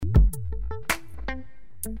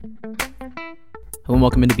Hello and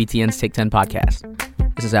welcome into BTN's Take 10 podcast.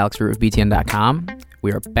 This is Alex Root of BTN.com.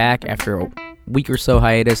 We are back after a week or so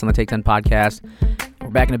hiatus on the Take 10 podcast.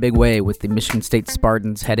 We're back in a big way with the Michigan State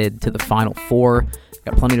Spartans headed to the Final Four.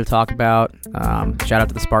 Got plenty to talk about. Shout out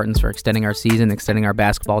to the Spartans for extending our season, extending our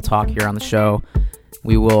basketball talk here on the show.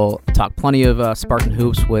 We will talk plenty of Spartan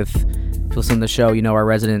hoops with, if you listen to the show, you know our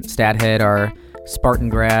resident stat head, our Spartan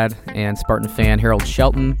grad and Spartan fan, Harold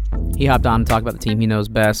Shelton. He hopped on to talk about the team he knows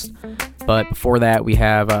best. But before that, we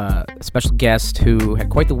have a special guest who had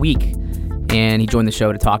quite the week, and he joined the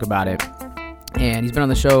show to talk about it. And he's been on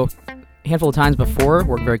the show a handful of times before,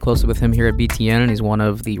 worked very closely with him here at BTN, and he's one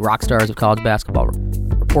of the rock stars of college basketball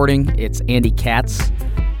reporting. It's Andy Katz.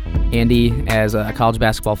 Andy, as college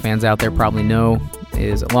basketball fans out there probably know,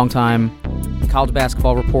 is a longtime college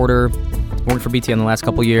basketball reporter, worked for BTN the last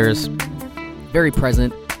couple years. Very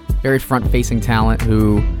present, very front-facing talent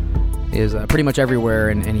who is pretty much everywhere,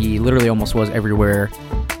 and he literally almost was everywhere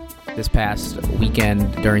this past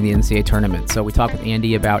weekend during the NCAA tournament. So we talked with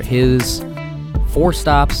Andy about his 4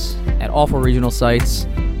 stops at all 4 regional sites.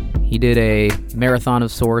 He did a marathon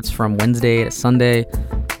of sorts from Wednesday to Sunday,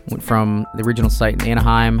 went from the regional site in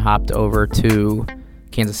Anaheim, hopped over to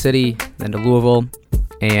Kansas City, then to Louisville,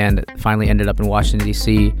 and finally ended up in Washington,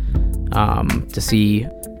 D.C. To see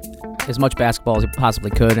as much basketball as he possibly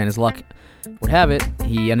could, and his luck would have it,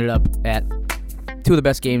 he ended up at 2 of the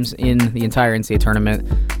best games in the entire NCAA tournament,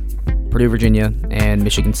 Purdue, Virginia, and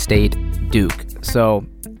Michigan State, Duke. So,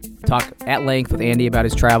 talk at length with Andy about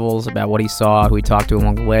his travels, about what he saw, who he talked to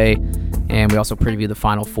along the way, and we also previewed the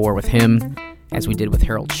Final Four with him, as we did with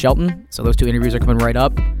Harold Shelton. So those 2 interviews are coming right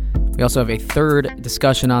up. We also have a third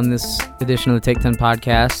discussion on this edition of the Take 10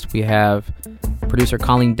 podcast. We have producer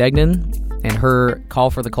Colleen Degnan and her Call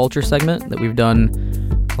for the Culture segment that we've done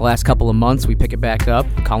the last couple of months. We pick it back up.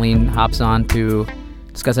 Colleen hops on to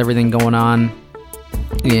discuss everything going on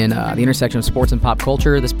in the intersection of sports and pop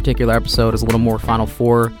culture. This particular episode is a little more Final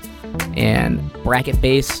Four and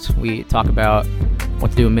bracket-based. We talk about what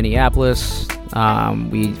to do in Minneapolis.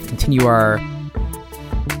 We continue our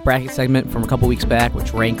bracket segment from a couple weeks back,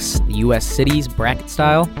 which ranks the U.S. cities bracket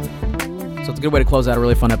style. So it's a good way to close out a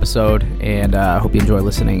really fun episode, and I hope you enjoy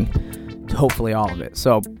listening to hopefully all of it.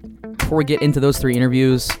 So before we get into those 3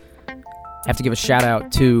 interviews, I have to give a shout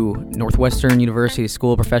out to Northwestern University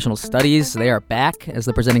School of Professional Studies. They are back as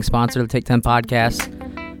the presenting sponsor of the Take 10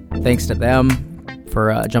 podcast. Thanks to them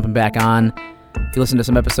for jumping back on. If you listen to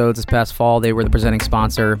some episodes this past fall, they were the presenting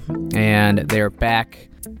sponsor, and they're back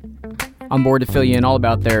on board to fill you in all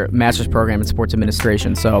about their master's program in sports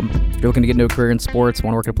administration. So if you're looking to get into a career in sports,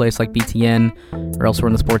 want to work at a place like BTN or elsewhere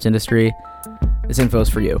in the sports industry, this info is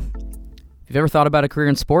for you. If you've ever thought about a career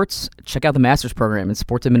in sports, check out the master's program in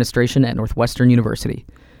sports administration at Northwestern University.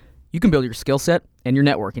 You can build your skill set and your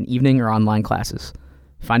network in evening or online classes.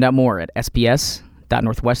 Find out more at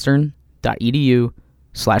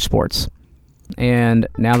sps.northwestern.edu/sports. And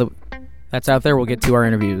now that that's out there, we'll get to our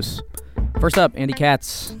interviews. First up, Andy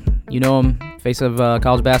Katz. You know him, face of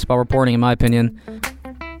college basketball reporting, in my opinion.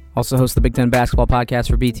 Also hosts the Big Ten basketball podcast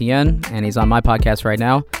for BTN, and he's on my podcast right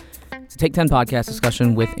now. It's a Take 10 podcast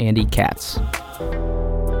discussion with Andy Katz.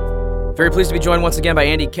 Very pleased to be joined once again by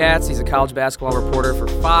Andy Katz. He's a college basketball reporter for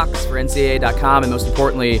Fox, for NCAA.com, and most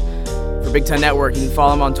importantly, for Big Ten Network. You can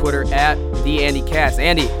follow him on Twitter at @TheAndyKatz.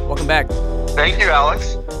 Andy, welcome back. Thank you,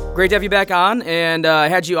 Alex. Great to have you back on, and I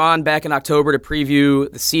had you on back in October to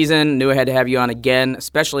preview the season. Knew I had to have you on again,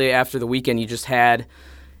 especially after the weekend you just had.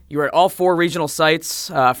 You were at all 4 regional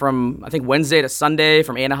sites from, I think, Wednesday to Sunday,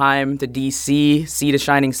 from Anaheim to D.C., sea to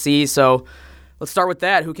shining sea. So let's start with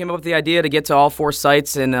that. Who came up with the idea to get to all 4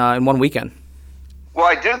 sites in one weekend? Well,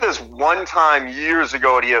 I did this one time years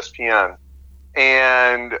ago at ESPN,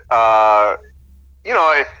 and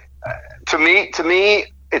to me,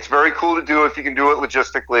 it's very cool to do if you can do it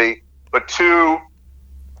logistically. But 2,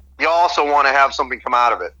 you also want to have something come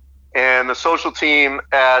out of it. And the social team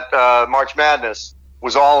at March Madness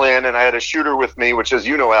was all in, and I had a shooter with me, which, as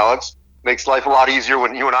you know, Alex, makes life a lot easier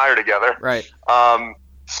when you and I are together. Right.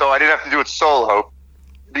 So I didn't have to do it solo,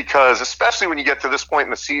 because especially when you get to this point in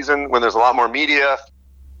the season when there's a lot more media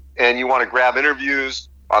and you want to grab interviews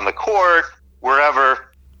on the court,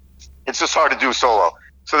 wherever, it's just hard to do solo.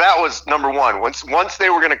 So that was number 1. Once they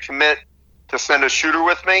were going to commit to send a shooter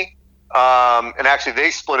with me, and actually they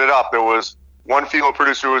split it up. There was one female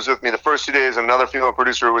producer who was with me the first 2 days and another female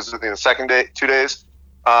producer who was with me the second 2 days.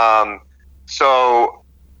 So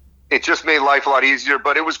it just made life a lot easier,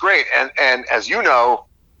 but it was great. And as you know,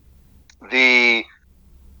 the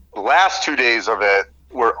last 2 days of it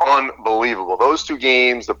were unbelievable. Those 2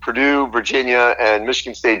 games, the Purdue, Virginia, and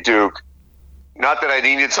Michigan State, Duke, Not that I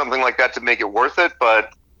needed something like that to make it worth it,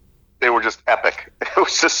 but they were just epic. It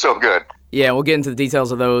was just so good. Yeah, we'll get into the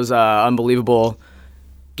details of those unbelievable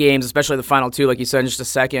games, especially the final two, like you said, in just a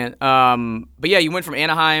second. But yeah, you went from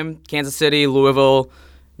Anaheim, Kansas City, Louisville,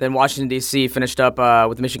 then Washington, D.C., finished up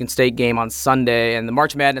with the Michigan State game on Sunday. And the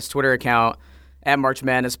March Madness Twitter account, at March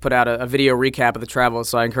Madness, put out a video recap of the travel,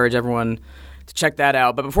 so I encourage everyone to check that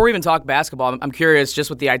out. But before we even talk basketball, I'm curious, just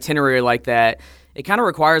with the itinerary like that, it kind of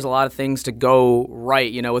requires a lot of things to go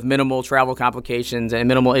right, with minimal travel complications and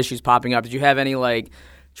minimal issues popping up. Did you have any,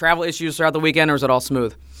 travel issues throughout the weekend, or was it all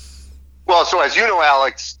smooth? Well, so as you know,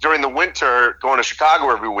 Alex, during the winter, going to Chicago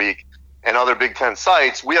every week and other Big Ten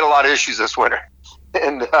sites, we had a lot of issues this winter.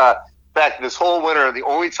 And in fact, this whole winter, the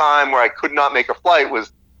only time where I could not make a flight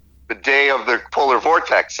was the day of the polar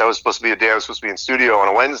vortex. That was supposed to be a day I was supposed to be in studio on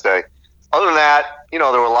a Wednesday. Other than that, there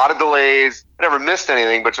were a lot of delays. I never missed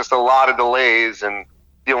anything, but just a lot of delays and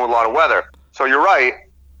dealing with a lot of weather. So you're right.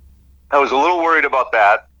 I was a little worried about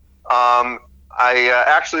that. I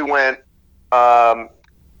actually went all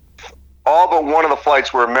but one of the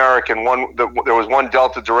flights were American. There was one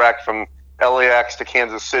Delta direct from LAX to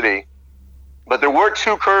Kansas City. But there were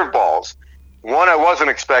two curveballs. One I wasn't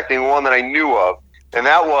expecting, one that I knew of. And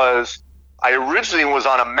that was, I originally was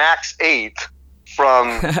on a MAX 8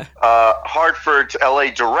 from Hartford to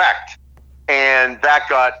LA direct. And that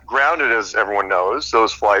got grounded, as everyone knows,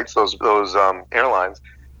 those flights, those airlines.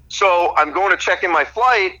 So I'm going to check in my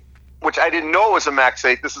flight, which I didn't know was a MAX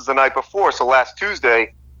 8. This is the night before, so last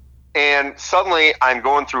Tuesday. And suddenly I'm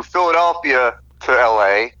going through Philadelphia to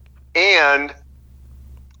LA, and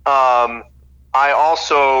I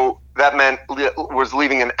also, that meant was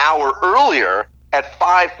leaving an hour earlier at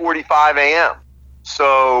 5:45 a.m.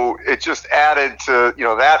 So it just added to,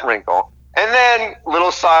 that wrinkle. And then,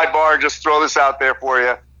 little sidebar, just throw this out there for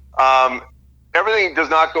you. Everything does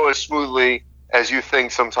not go as smoothly as you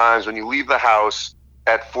think sometimes when you leave the house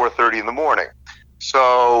at 4:30 in the morning.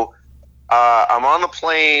 So I'm on the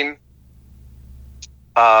plane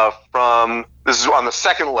this is on the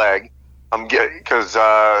second leg. I'm getting, because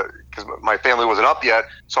my family wasn't up yet.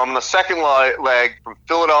 So I'm on the second leg from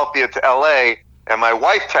Philadelphia to LA, and my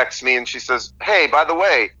wife texts me and she says, "Hey, by the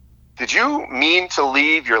way, did you mean to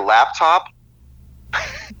leave your laptop?"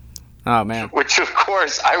 Oh, man. Which, of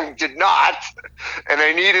course, I did not. And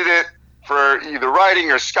I needed it for either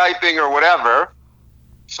writing or Skyping or whatever.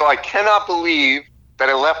 So I cannot believe that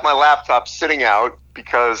I left my laptop sitting out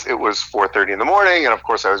because it was 4:30 in the morning, and of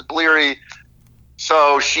course I was bleary.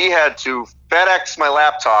 So she had to FedEx my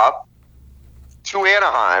laptop to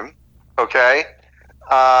Anaheim, okay,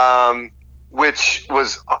 which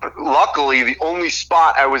was luckily the only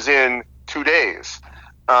spot I was in 2 days,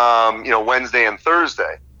 Wednesday and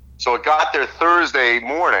Thursday. So it got there Thursday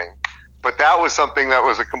morning, but that was something that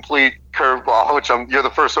was a complete curveball, which you're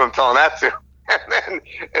the first one I'm telling that to.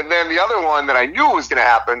 And then the other one that I knew was going to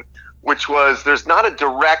happen, which was there's not a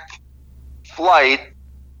direct flight,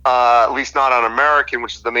 at least not on American,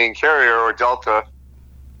 which is the main carrier, or Delta.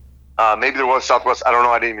 Maybe there was Southwest. I don't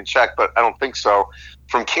know. I didn't even check, but I don't think so.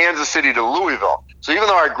 From Kansas City to Louisville. So even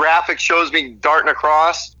though our graphic shows me darting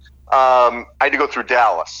across, I had to go through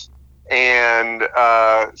Dallas. And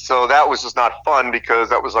so that was just not fun because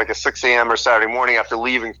that was like a 6 a.m. or Saturday morning after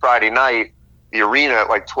leaving Friday night, the arena at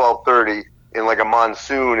like 12:30 in like a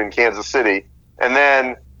monsoon in Kansas City. And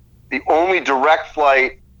then the only direct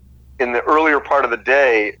flight in the earlier part of the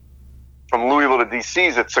day from Louisville to D.C.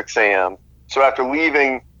 is at 6 a.m. So after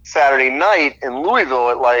leaving Saturday night in Louisville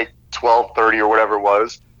at like 12:30 or whatever it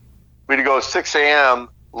was, we had to go 6 a.m.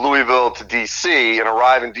 Louisville to D.C. and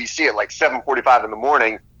arrive in D.C. at like 7:45 in the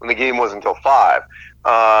morning when the game wasn't until 5.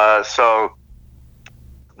 So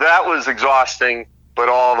that was exhausting, but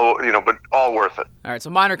all worth it. All right, so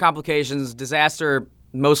minor complications, disaster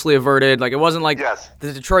mostly averted. Like, it wasn't like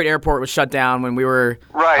the Detroit airport was shut down when we were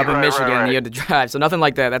up in Michigan and you had to drive. So nothing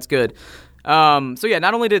like that. That's good. So yeah,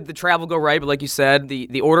 not only did the travel go right, but like you said,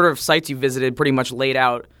 the order of sites you visited pretty much laid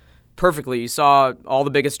out perfectly. You saw all the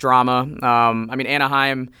biggest drama.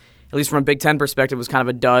 Anaheim, at least from a Big Ten perspective, was kind of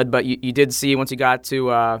a dud, but you did see once you got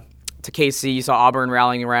to KC, you saw Auburn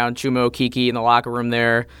rallying around Chumo, Kiki in the locker room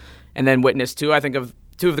there, and then witnessed two of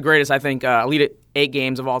the greatest, Elite Eight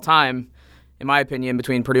games of all time, in my opinion,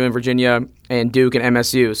 between Purdue and Virginia and Duke and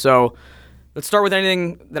MSU. So let's start with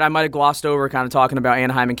anything that I might have glossed over, kind of talking about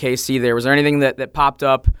Anaheim and KC there. Was there anything that popped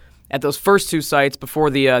up at those first two sites before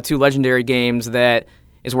the two legendary games that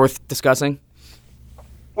is worth discussing?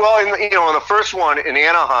 Well, in the first one in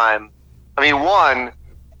Anaheim, and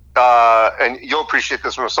you'll appreciate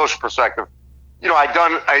this from a social perspective,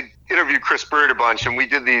 I interviewed Chris Bird a bunch, and we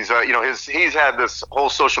did these, he's had this whole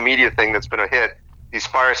social media thing that's been a hit, these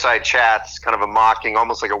fireside chats, kind of a mocking,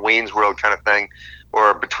 almost like a Wayne's World kind of thing,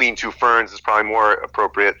 or Between Two Ferns is probably more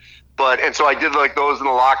appropriate. And so I did like those in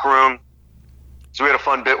the locker room. So we had a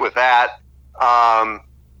fun bit with that.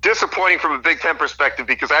 Disappointing from a Big Ten perspective,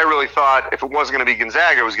 because I really thought if it wasn't going to be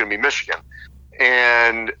Gonzaga, it was going to be Michigan.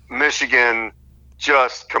 And Michigan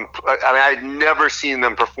I'd never seen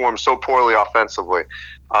them perform so poorly offensively.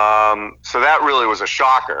 So that really was a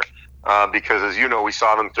shocker, because as you know, we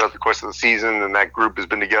saw them throughout the course of the season, and that group has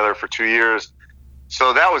been together for 2 years.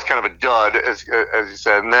 So that was kind of a dud, as you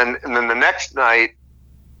said. And then the next night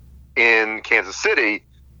in Kansas City,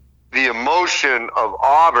 the emotion of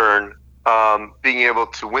Auburn being able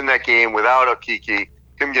to win that game without Okeke,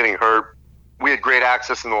 him getting hurt. We had great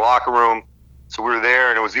access in the locker room, so we were there,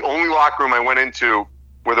 and it was the only locker room I went into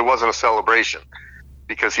where there wasn't a celebration,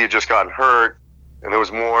 because he had just gotten hurt, and there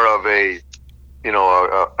was more of a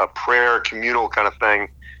prayer, communal kind of thing,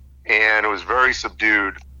 and it was very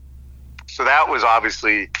subdued. So that was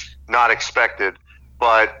obviously not expected,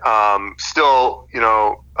 but still,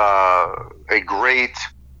 a great,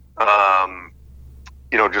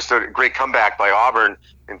 just a great comeback by Auburn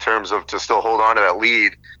in terms of to still hold on to that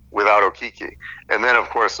lead without Okeke. And then, of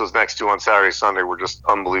course, those next two on Saturday, Sunday were just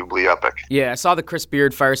unbelievably epic. Yeah, I saw the Chris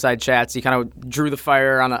Beard fireside chats. He kind of drew the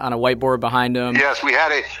fire on a whiteboard behind him. Yes, we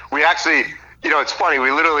actually, it's funny.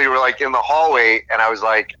 We literally were like in the hallway, and I was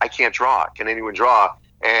like, I can't draw. Can anyone draw?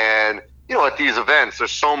 And, at these events,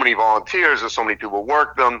 there's so many volunteers. There's so many people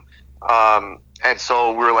work them. And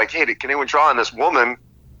so we were like, hey, can anyone draw? And this woman,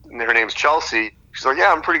 her name's Chelsea, she's like,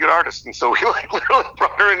 yeah, I'm a pretty good artist. And so we literally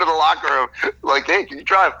brought her into the locker room, like, hey, can you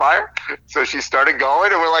draw a fire? So she started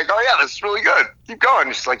going, and we're like, oh, yeah, this is really good. Keep going.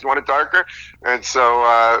 And she's like, you want it darker? And so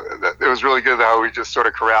it was really good how we just sort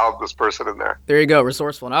of corralled this person in there. There you go,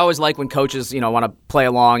 resourceful. And I always like when coaches, want to play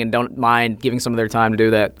along and don't mind giving some of their time to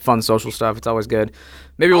do that fun social stuff. It's always good.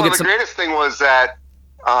 Maybe we'll get some. The greatest thing was that,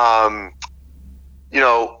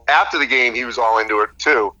 after the game, he was all into it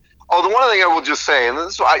too. Oh, the one thing I will just say, and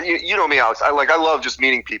this is why, you know me, Alex. I love just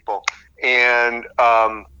meeting people, and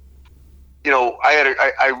I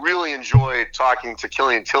really enjoyed talking to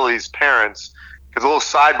Killian Tilly's parents, because a little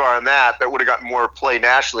sidebar on that would have gotten more play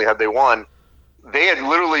nationally had they won. They had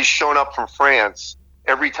literally shown up from France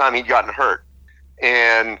every time he'd gotten hurt,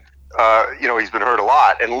 and he's been hurt a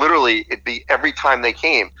lot, and literally it'd be every time they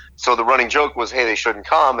came. So the running joke was, hey, they shouldn't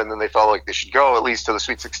come, and then they felt like they should go at least to the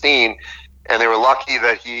Sweet 16. And they were lucky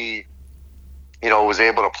that he, was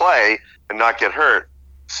able to play and not get hurt.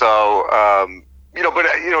 So,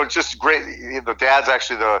 it's just great. The dad's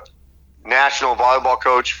actually the national volleyball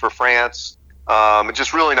coach for France.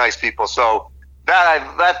 Just really nice people. So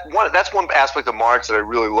that's one aspect of March that I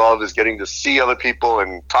really love, is getting to see other people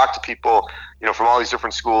and talk to people, from all these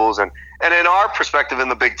different schools. And in our perspective in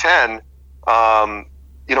the Big Ten,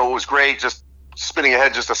 it was great. Just spinning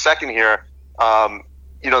ahead just a second here.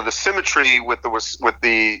 The symmetry with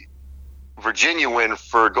the Virginia win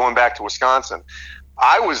for going back to Wisconsin.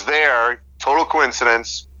 I was there, total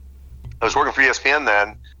coincidence. I was working for ESPN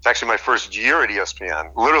then. It's actually my first year at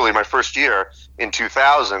ESPN, literally my first year in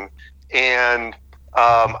 2000. And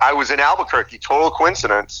I was in Albuquerque, total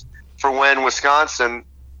coincidence, for when Wisconsin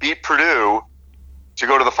beat Purdue to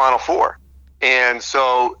go to the Final Four. And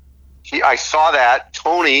so I saw that.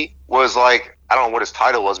 Tony was like, I don't know what his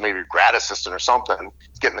title was, maybe grad assistant or something.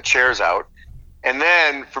 He's getting the chairs out. And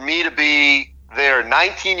then for me to be there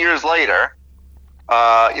 19 years later,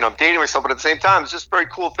 I'm dating myself, but at the same time, it's just a very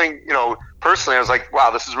cool thing. Personally, I was like, wow,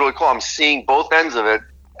 this is really cool. I'm seeing both ends of it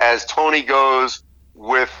as Tony goes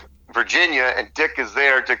with Virginia and Dick is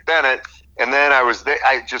there, Dick Bennett. And then I was there.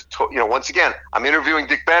 I just, once again, I'm interviewing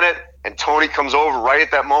Dick Bennett, and Tony comes over right at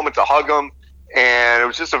that moment to hug him. And it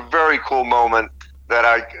was just a very cool moment that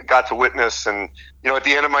I got to witness. And, at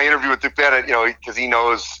the end of my interview with Dick Bennett, because he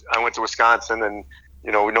knows I went to Wisconsin, and,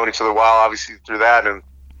 we've known each other a while, obviously, through that. And,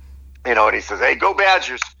 and he says, hey, go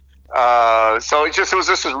Badgers. So it was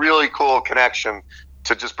just a really cool connection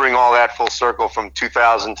to just bring all that full circle from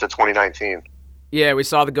 2000 to 2019. Yeah, we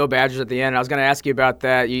saw the Go Badgers at the end. I was going to ask you about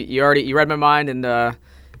that. You read my mind, and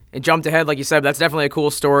it jumped ahead, like you said. But that's definitely a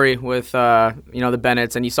cool story with the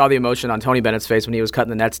Bennetts, and you saw the emotion on Tony Bennett's face when he was cutting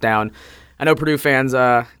the nets down. I know Purdue fans,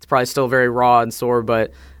 it's probably still very raw and sore,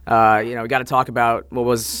 but we got to talk about what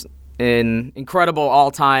was an incredible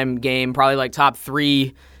all-time game, probably like top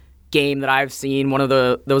 3 game that I've seen. One of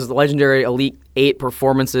those legendary Elite 8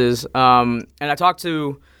 performances. And I talked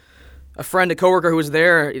to a friend, a coworker who was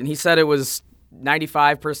there, and he said it was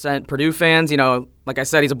 95% Purdue fans. Like I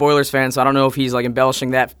said, he's a Boilers fan, so I don't know if he's like embellishing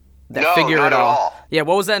that No, figure not it at all. all. Yeah,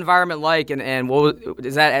 what was that environment like, and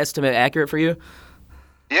is that estimate accurate for you?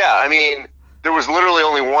 Yeah, I mean, there was literally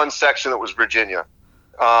only one section that was Virginia.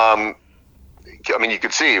 I mean, you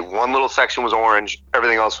could see one little section was orange,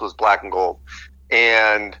 everything else was black and gold.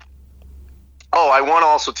 And I want to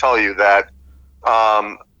also tell you that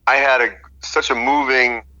I had such a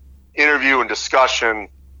moving interview and discussion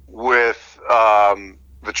with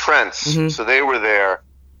the Trents. Mm-hmm. So they were there.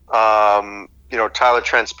 Tyler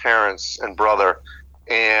Trent's parents and brother,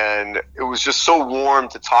 and it was just so warm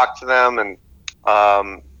to talk to them. And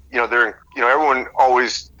everyone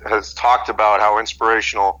always has talked about how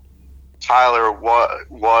inspirational Tyler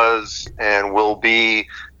was and will be,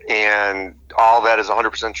 and all that is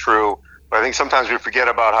 100% true. But I think sometimes we forget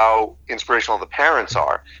about how inspirational the parents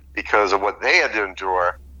are because of what they had to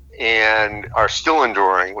endure and are still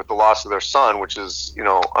enduring with the loss of their son, which is,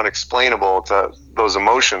 unexplainable to those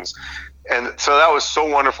emotions. And so that was so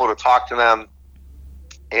wonderful to talk to them.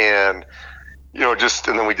 And, and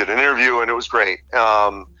then we did an interview and it was great.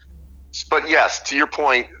 But yes, to your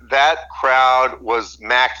point, that crowd was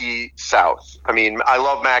Mackey South. I mean, I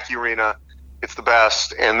love Mackey Arena. It's the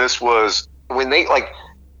best. And this was when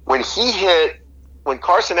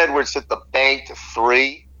Carson Edwards hit the banked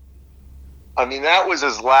three. I mean, that was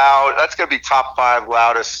as loud. That's going to be top 5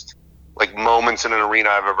 loudest moments in an arena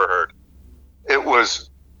I've ever heard. It was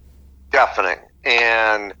deafening.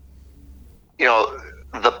 And,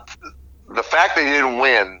 the fact they didn't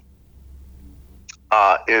win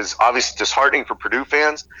is obviously disheartening for Purdue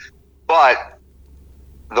fans. But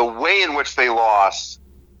the way in which they lost,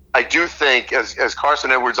 I do think, as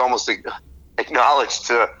Carson Edwards almost acknowledged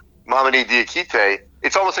to Mamadi Diakite,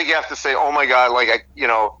 it's almost like you have to say, oh my God,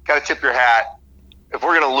 got to tip your hat. If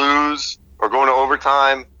we're going to lose or go into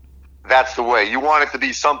overtime, that's the way. You want it to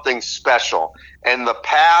be something special. And the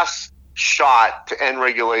pass shot to end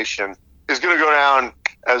regulation is going to go down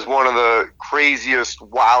as one of the craziest,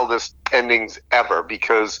 wildest endings ever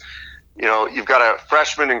because, you've got a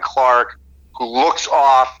freshman in Clark who looks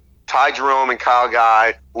off Ty Jerome and Kyle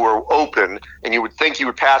Guy who are open, and you would think he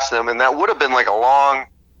would pass them, and that would have been like a long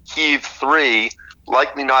heave three,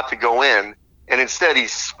 likely not to go in, and instead he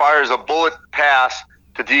fires a bullet pass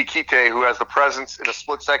to Diakite, who has the presence in a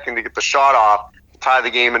split second to get the shot off to tie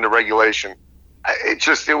the game into regulation.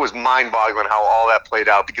 It was mind-boggling how all that played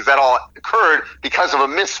out because that all occurred because of a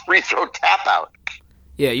missed free throw tap out.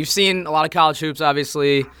 Yeah, you've seen a lot of college hoops,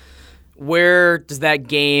 obviously. Where does that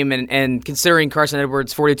game, and considering Carson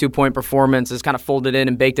Edwards' 42-point performance is kind of folded in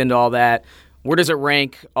and baked into all that, where does it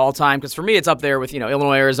rank all time? Because for me, it's up there with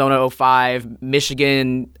Illinois, Arizona 2005,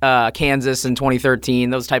 Michigan, Kansas in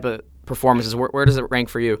 2013, those type of performances. Where does it rank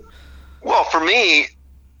for you? Well, for me,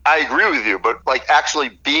 I agree with you, but actually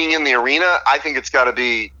being in the arena, I think it's got to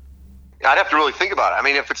be. I'd have to really think about it. I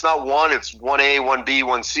mean, if it's not one, it's 1A, 1B,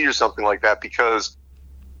 1C, or something like that. Because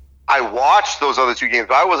I watched those other 2 games,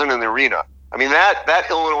 but I wasn't in the arena. I mean, that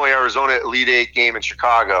Illinois Arizona Elite Eight game in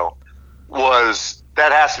Chicago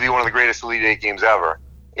that has to be one of the greatest Elite Eight games ever.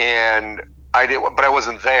 And but I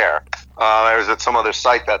wasn't there. I was at some other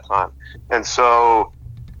site that time, and so,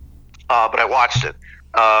 but I watched it.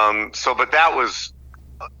 But that was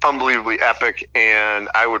unbelievably epic, and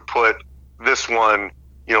I would put this one,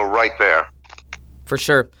 right there. For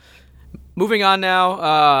sure. Moving on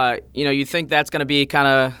now, you think that's going to be kind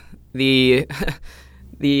of the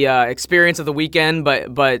experience of the weekend,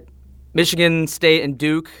 but Michigan State and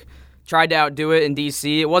Duke tried to outdo it in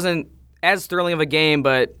D.C. It wasn't as thrilling of a game,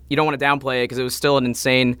 but you don't want to downplay it because it was still an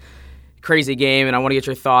insane, crazy game, and I want to get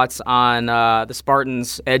your thoughts on the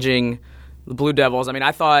Spartans edging the Blue Devils. I mean,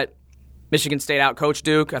 I thought Michigan State outcoached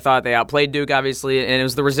Duke. I thought they outplayed Duke, obviously, and it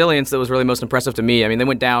was the resilience that was really most impressive to me. I mean, they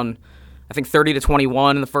went down, I think,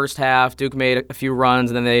 30-21 in the first half. Duke made a few runs,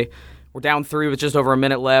 and then they were down 3 with just over a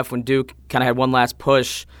minute left when Duke kind of had one last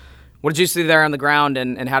push. What did you see there on the ground,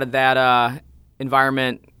 and how did that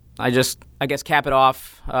environment, I guess, cap it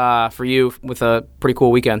off for you with a pretty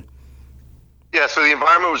cool weekend? Yeah, so the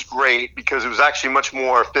environment was great because it was actually much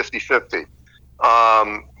more 50-50.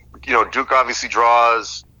 Duke obviously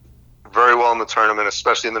draws very well in the tournament,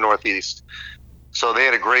 especially in the Northeast. So they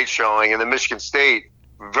had a great showing. And then Michigan State,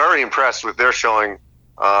 very impressed with their showing.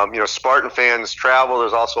 Spartan fans travel.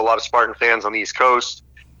 There's also a lot of Spartan fans on the East Coast,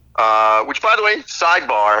 which, by the way,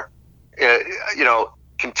 sidebar,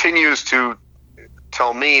 continues to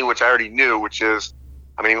tell me, which I already knew, which is,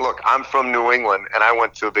 I mean, look, I'm from New England, and I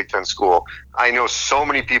went to a Big Ten school. I know so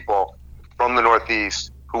many people from the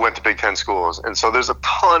Northeast who went to Big Ten schools. And so there's a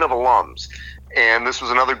ton of alums. And this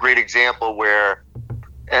was another great example where,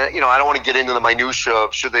 I don't want to get into the minutia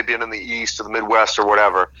of should they be in the East or the Midwest or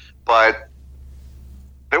whatever, but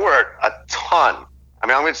there were a ton. I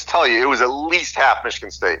mean, I'm going to tell you, it was at least half Michigan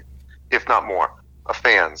State, if not more, of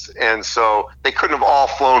fans. And so they couldn't have all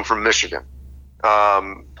flown from Michigan,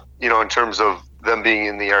 in terms of them being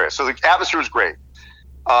in the area. So the atmosphere was great.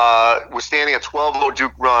 Was standing a 12-0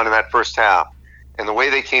 Duke run in that first half, and the way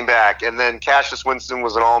they came back. And then Cassius Winston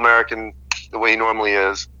was an All-American the way he normally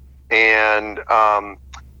is. And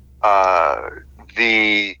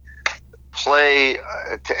the play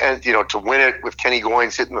to win it with Kenny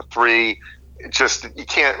Goins hitting the three, you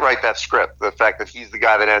can't write that script. The fact that he's the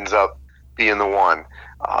guy that ends up being the one,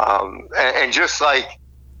 and just like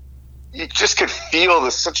you just could feel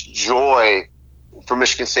such joy for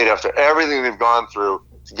Michigan State after everything they've gone through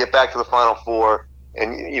to get back to the Final Four,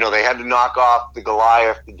 and they had to knock off the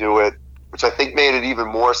Goliath to do it, which I think made it even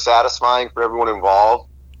more satisfying for everyone involved.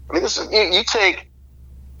 I mean, you take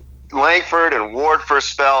Langford and Ward for a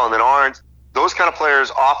spell, and then Arns, those kind of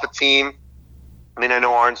players off a team. I mean, I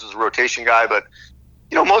know Arns was a rotation guy, but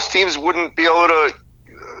most teams wouldn't be able to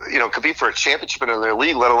compete for a championship in their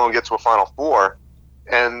league, let alone get to a Final Four,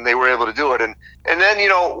 and they were able to do it. And then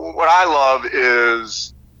what I love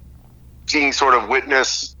is being sort of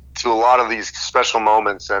witness to a lot of these special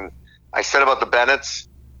moments. And I said about the Bennetts,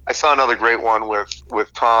 I saw another great one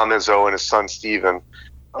with Tom Izzo and his son Steven.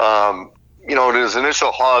 His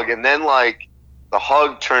initial hug, and then like the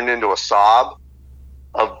hug turned into a sob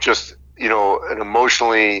of just an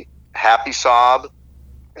emotionally happy sob,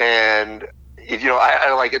 and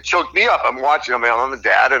I like, it choked me up. I'm the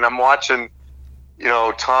dad, and I'm watching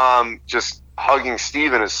Tom just hugging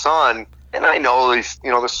Steven, his son, and I know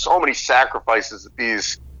there's so many sacrifices that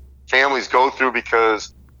these families go through,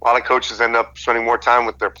 because a lot of coaches end up spending more time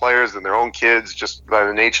with their players than their own kids, just by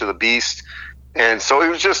the nature of the beast. And so it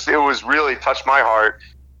was really touched my heart,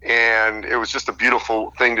 and it was just a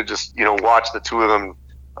beautiful thing to just watch the two of them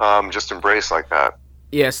just embrace like that.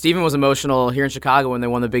 Yeah, Steven was emotional here in Chicago when they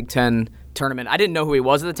won the Big Ten tournament. I didn't know who he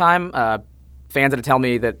was at the time. Fans had to tell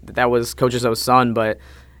me that was Coach Izzo's son, but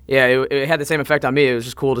yeah, it had the same effect on me. It was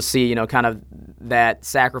just cool to see kind of that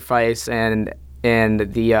sacrifice and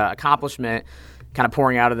the accomplishment kind of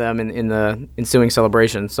pouring out of them in the ensuing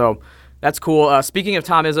celebration. So that's cool. Speaking of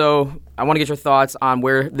Tom Izzo, I want to get your thoughts on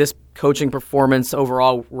where this coaching performance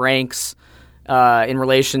overall ranks in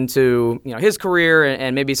relation to his career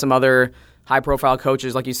and maybe some other high-profile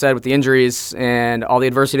coaches, like you said, with the injuries and all the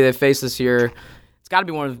adversity they've faced this year. It's got to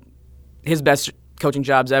be one of his best coaching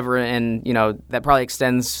jobs ever, and that probably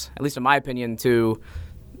extends, at least in my opinion, to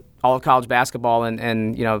all of college basketball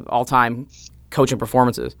and all-time coaching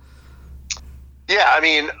performances. Yeah, I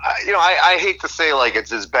mean, I hate to say like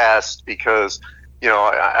it's his best, because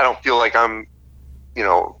I don't feel like I'm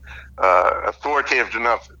authoritative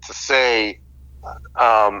enough to say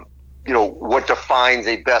what defines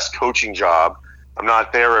a best coaching job. I'm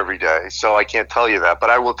not there every day, so I can't tell you that. But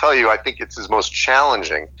I will tell you, I think it's his most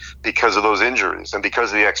challenging because of those injuries and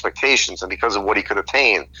because of the expectations and because of what he could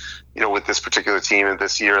attain, with this particular team and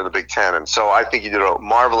this year in the Big Ten. And so I think he did a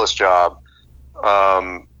marvelous job.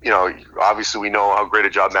 Obviously we know how great a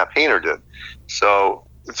job Matt Painter did. So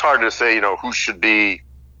it's hard to say, who should be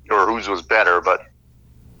or whose was better, but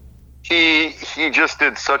he just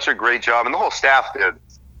did such a great job, and the whole staff did,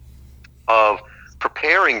 of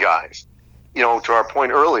preparing guys. To our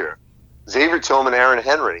point earlier, Xavier Tillman, Aaron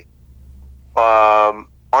Henry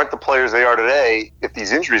aren't the players they are today if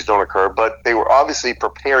these injuries don't occur, but they were obviously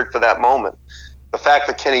prepared for that moment. The fact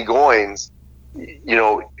that Kenny Goins,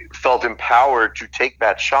 felt empowered to take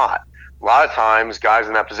that shot. A lot of times guys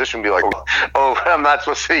in that position be like, oh, I'm not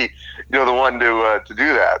supposed to be, the one to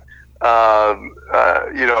do that,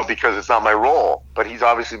 because it's not my role. But he's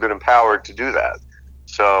obviously been empowered to do that.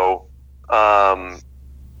 So,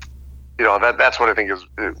 that's what I think is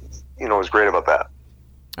great about that.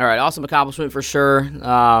 All right, awesome accomplishment for sure.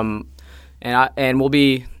 And we'll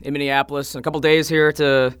be in Minneapolis in a couple days here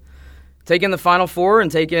to take in the Final Four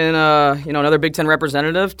and take in another Big Ten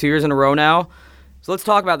representative 2 years in a row now. So let's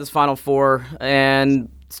talk about this Final Four and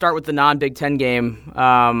start with the non-Big Ten game.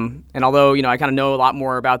 And although I kind of know a lot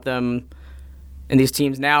more about them and these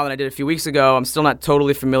teams now than I did a few weeks ago, I'm still not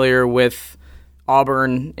totally familiar with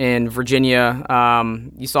Auburn and Virginia.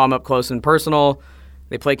 You saw them up close and personal.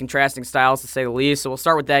 They play contrasting styles, to say the least. So we'll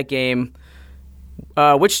start with that game.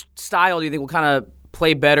 Which style do you think will kind of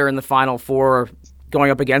play better in the Final Four,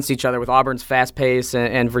 going up against each other, with Auburn's fast pace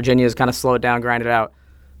and Virginia's kind of slow it down, grind it out?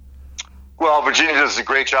 Well, Virginia does a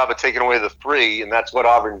great job of taking away the three, and that's what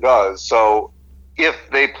Auburn does. So if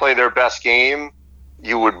they play their best game,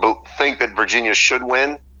 you would think that Virginia should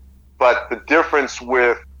win. But the difference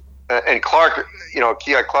with and Clark,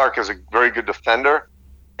 Keon Clark is a very good defender,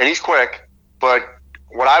 and he's quick. But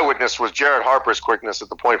what I witnessed was Jared Harper's quickness at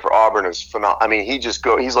the point for Auburn is phenomenal. I mean,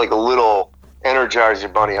 he's like a little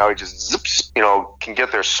Energizer bunny, how he just zips, can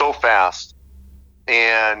get there so fast.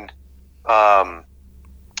 And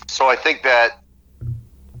so I think that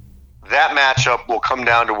matchup will come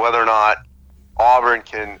down to whether or not Auburn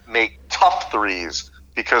can make tough threes,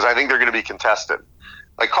 because I think they're going to be contested.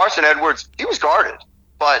 Like Carson Edwards, he was guarded,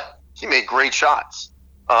 but he made great shots.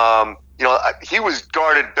 He was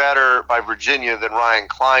guarded better by Virginia than Ryan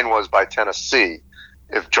Klein was by Tennessee.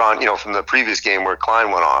 If John, from the previous game where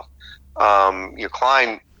Klein went off,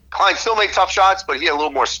 Klein still made tough shots, but he had a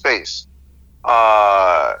little more space.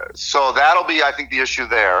 So that'll be, I think, the issue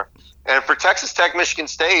there. And for Texas Tech, Michigan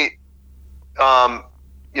State,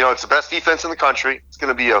 it's the best defense in the country. It's going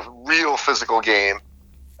to be a real physical game.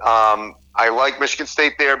 I like Michigan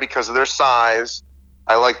State there because of their size.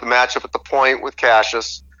 I like the matchup at the point with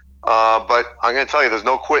Cassius. But I'm going to tell you, there's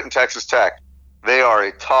no quit in Texas Tech. They are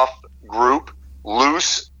a tough group,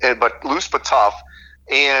 loose but tough,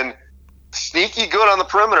 and sneaky good on the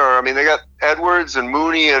perimeter. I mean, they got Edwards and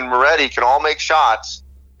Mooney and Moretti can all make shots,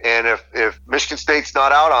 and if Michigan State's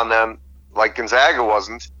not out on them, like Gonzaga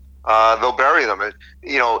wasn't, they'll bury them.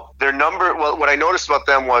 Their number. Well, what I noticed about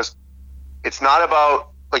them was, it's not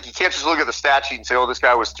about, like, you can't just look at the stat sheet and say, oh, this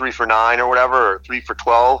guy was 3 for 9 or whatever, or 3 for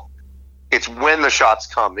 12. It's when the shots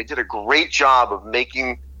come. They did a great job of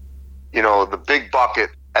making, the big bucket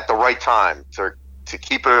at the right time to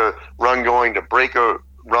keep a run going, to break a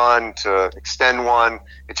run, to extend one.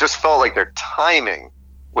 It just felt like their timing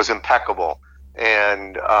was impeccable.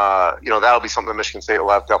 And, that'll be something that Michigan State will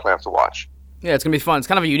definitely have to watch. Yeah, it's going to be fun. It's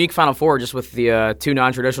kind of a unique Final Four just with the 2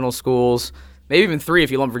 non-traditional schools, maybe even 3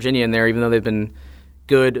 if you lump Virginia in there, even though they've been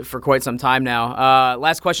good for quite some time now.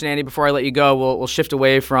 Last question, Andy, before I let you go. We'll shift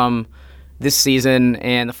away from this season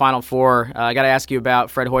and the Final Four. I got to ask you about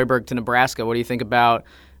Fred Hoiberg to Nebraska. What do you think about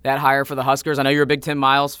that hire for the Huskers? I know you're a big Tim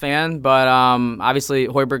Miles fan, but obviously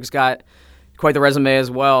Hoiberg's got quite the resume as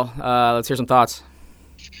well. Let's hear some thoughts.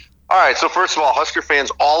 All right, so first of all, Husker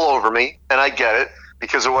fans all over me, and I get it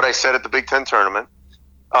because of what I said at the Big Ten tournament.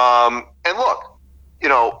 And look,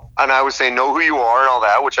 and I was saying know who you are and all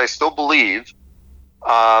that, which I still believe.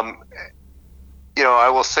 I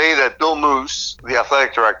will say that Bill Moose, the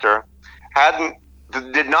athletic director,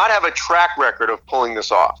 did not have a track record of pulling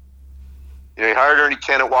this off. He hired Ernie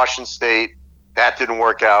Kent at Washington State. That didn't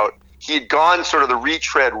work out. He had gone sort of the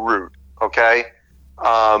retread route, okay?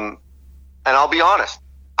 And I'll be honest,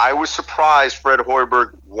 I was surprised Fred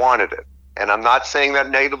Hoiberg wanted it. And I'm not saying that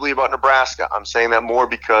negatively about Nebraska. I'm saying that more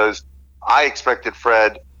because I expected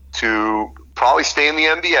Fred to probably stay in the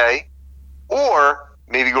NBA or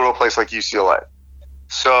maybe go to a place like UCLA.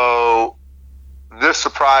 So this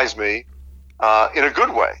surprised me in a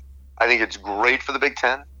good way. I think it's great for the Big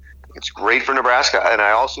Ten. It's great for Nebraska. And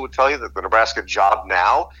I also would tell you that the Nebraska job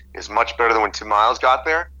now is much better than when Tim Miles got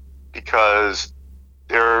there, because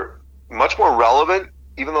they're much more relevant,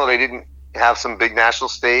 even though they didn't have some big national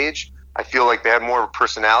stage. I feel like they had more of a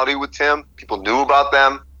personality with Tim. People knew about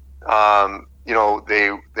them. They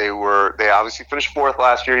obviously finished 4th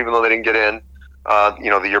last year, even though they didn't get in,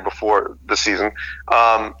 the year before the season.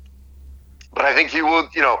 But I think he will,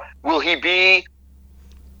 will he be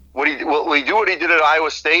will he do what he did at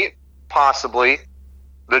Iowa State? Possibly.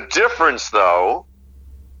 The difference, though,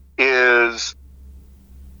 is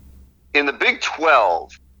in the Big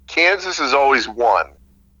 12, Kansas has always won.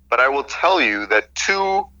 But I will tell you that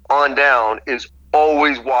 2 on down is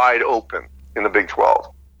always wide open in the Big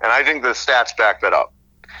 12. And I think the stats back that up.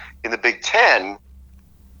 In the Big 10,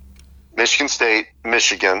 Michigan State,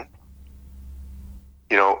 Michigan,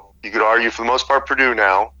 you could argue for the most part Purdue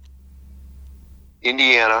now,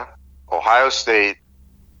 Indiana, Ohio State.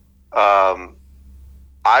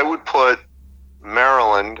 I would put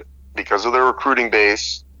Maryland, because of their recruiting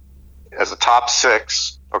base, as a top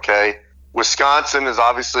 6, okay? Wisconsin has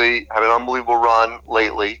obviously had an unbelievable run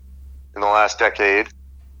lately in the last decade.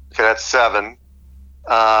 Okay, that's 7.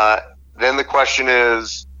 Then the question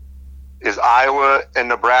is Iowa and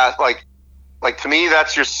Nebraska, like to me,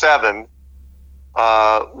 that's your 7,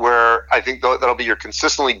 where I think that'll be your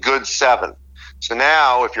consistently good 7. So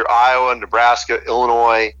now, if you're Iowa, Nebraska,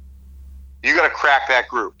 Illinois, you got to crack that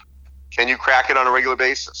group. Can you crack it on a regular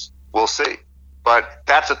basis? We'll see. But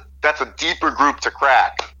that's a deeper group to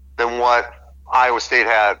crack than what Iowa State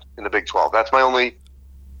had in the Big 12. That's my only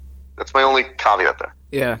caveat there.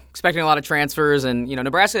 Yeah, expecting a lot of transfers, and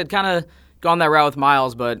Nebraska had kind of gone that route with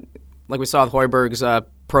Miles, but like we saw with Hoiberg's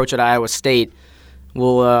approach at Iowa State,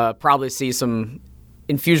 we'll probably see some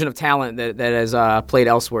infusion of talent that has played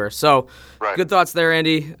elsewhere. So, right. Good thoughts there,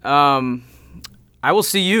 Andy. I will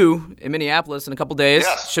see you in Minneapolis in a couple days.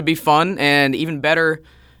 Yes. Should be fun, and even better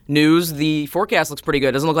news, the forecast looks pretty good.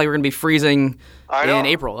 It doesn't look like we're going to be freezing in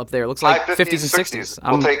April up there. It looks like 50s and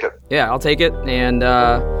 60s. We'll take it. Yeah, I'll take it, and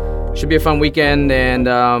should be a fun weekend, and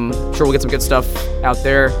sure we'll get some good stuff out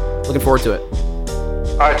there. Looking forward to it.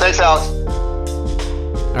 All right, thanks, Alex.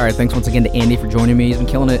 All right, thanks once again to Andy for joining me. He's been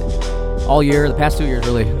killing it all year, the past 2 years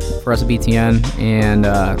really, for us at BTN, and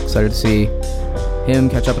excited to see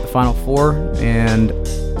him catch up at the Final Four. And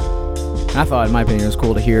I thought, in my opinion, it was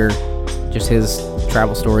cool to hear just his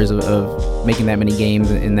travel stories of making that many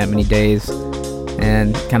games in that many days,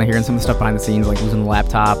 and kind of hearing some of the stuff behind the scenes, like losing the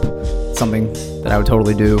laptop, something that I would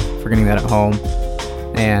totally do, forgetting that at home,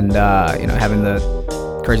 and having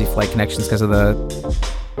the crazy flight connections because of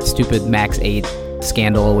the stupid MAX 8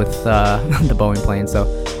 scandal with the Boeing plane. So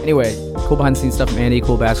anyway, cool behind the scenes stuff from Andy,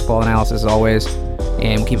 cool basketball analysis as always,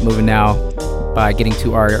 and we'll keep it moving now by getting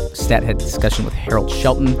to our stat head discussion with Harold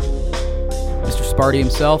Shelton. Mr. Sparty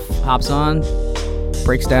himself hops on,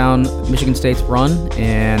 breaks down Michigan State's run,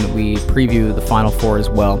 and we preview the Final Four as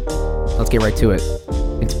well. Let's get right to it.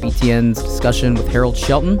 It's BTN's discussion with Harold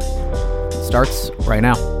Shelton. It starts right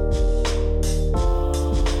now.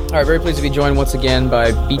 All right, very pleased to be joined once again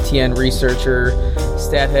by BTN researcher,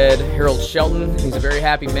 stat head Harold Shelton. He's a very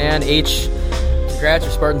happy man. Congrats,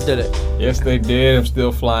 your Spartans did it. Yes, they did. I'm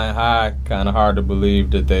still flying high. Kind of hard to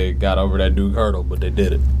believe that they got over that Duke hurdle, but they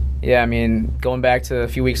did it. Yeah, I mean, going back to a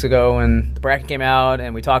few weeks ago when the bracket came out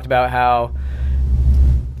and we talked about how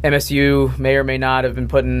MSU may or may not have been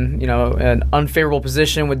put in, an unfavorable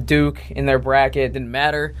position with Duke in their bracket. It didn't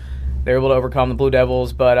matter. They were able to overcome the Blue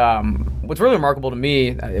Devils. But what's really remarkable to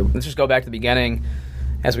me, let's just go back to the beginning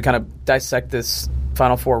as we kind of dissect this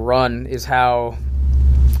Final Four run, is how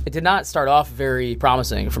it did not start off very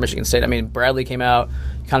promising for Michigan State. I mean, Bradley came out,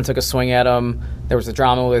 kind of took a swing at them. There was the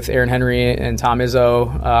drama with Aaron Henry and Tom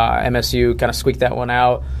Izzo. MSU kind of squeaked that one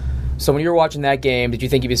out. So when you were watching that game, did you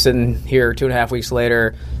think you'd be sitting here 2.5 weeks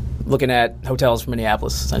later looking at hotels from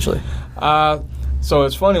Minneapolis, essentially? So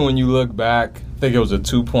it's funny when you look back. I think it was a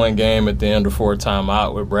 2-point game at the end of 4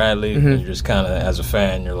 timeout with Bradley. Mm-hmm. And you're just kind of, as a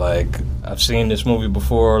fan, you're like, I've seen this movie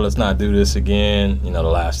before. Let's not do this again. The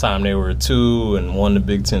last time they were at 2 and won the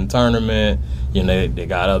Big Ten tournament, they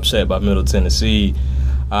got upset by Middle Tennessee.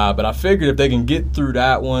 But I figured if they can get through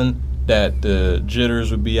that one, that the jitters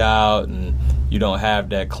would be out and you don't have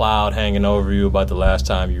that cloud hanging over you about the last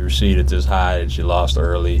time you were seeded this high that you lost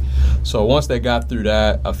early. So once they got through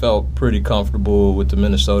that, I felt pretty comfortable with the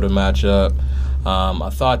Minnesota matchup. I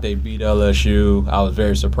thought they beat LSU. I was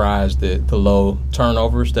very surprised at the low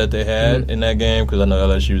turnovers that they had in that game, because I know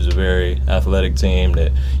LSU is a very athletic team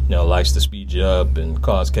that likes to speed you up and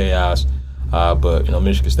cause chaos. But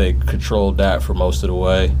Michigan State controlled that for most of the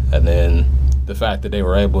way, and then the fact that they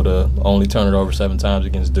were able to only turn it over 7 times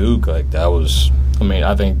against Duke, that was.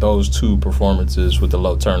 I think those 2 performances with the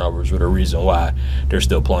low turnovers were the reason why they're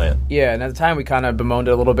still playing. Yeah, and at the time we kind of bemoaned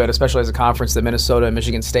it a little bit, especially as a conference that Minnesota and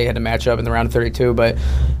Michigan State had to match up in the round of 32. But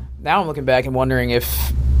now I'm looking back and wondering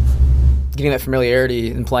if getting that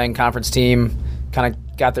familiarity and playing conference team kind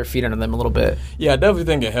of got their feet under them a little bit. Yeah, I definitely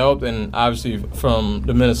think it helped. And obviously from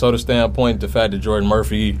the Minnesota standpoint, the fact that Jordan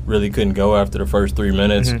Murphy really couldn't go after the first 3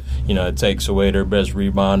 minutes, it takes away their best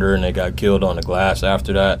rebounder, and they got killed on the glass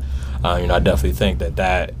after that. I definitely think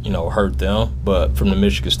that hurt them. But from the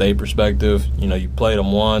Michigan State perspective, you played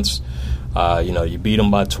them once. You beat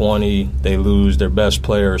them by 20. They lose their best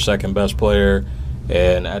player or second best player.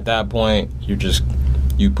 And at that point,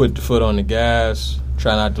 you put the foot on the gas,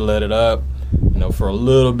 try not to let it up. For a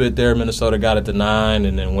little bit there, Minnesota got it to 9,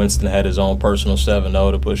 and then Winston had his own personal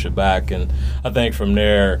 7-0 to push it back. And I think from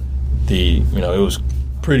there, it was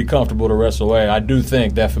pretty comfortable the rest of the way. I do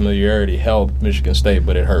think that familiarity helped Michigan State,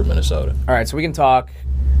 but it hurt Minnesota. All right, so we can talk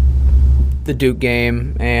the Duke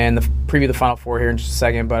game and preview the Final Four here in just a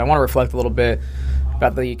second, but I want to reflect a little bit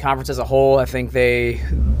about the conference as a whole. I think they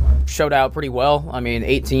showed out pretty well.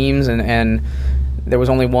 8 teams, and there was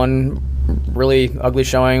only one really ugly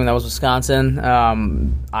showing, and that was Wisconsin.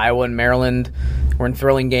 Iowa and Maryland were in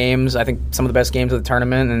thrilling games. I think some of the best games of the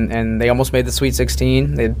tournament, and they almost made the Sweet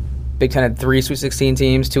 16. Big Ten had 3 Sweet 16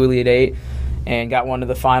 teams, 2 Elite 8, and got one to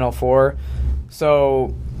the Final Four.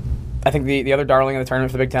 So I think the other darling of the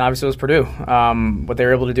tournament for the Big Ten obviously was Purdue. What they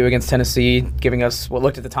were able to do against Tennessee, giving us what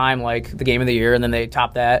looked at the time like the game of the year, and then they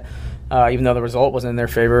topped that, even though the result wasn't in their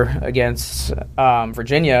favor against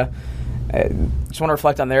Virginia. I just want to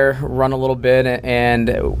reflect on their run a little bit,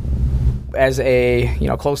 and as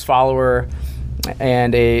a close follower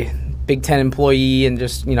and a Big Ten employee and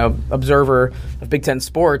just observer of Big Ten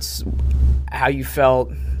sports, how you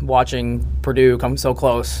felt watching Purdue come so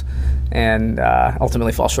close and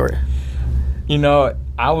ultimately fall short.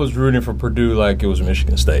 I was rooting for Purdue like it was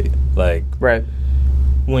Michigan State. Like, right.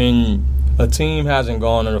 When a team hasn't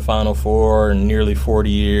gone to the Final Four in nearly 40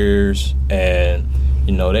 years and,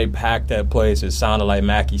 they packed that place, it sounded like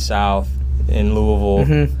Mackey South in Louisville.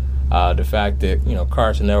 Mm-hmm. The fact that,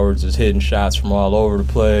 Carson Edwards is hitting shots from all over the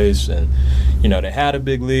place and, they had a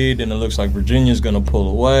big lead and it looks like Virginia's going to pull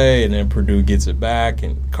away and then Purdue gets it back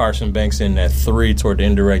and Carson banks in that 3 toward the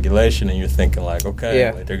end of regulation and you're thinking like,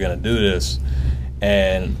 okay, like they're going to do this.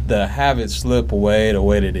 And to have it slip away the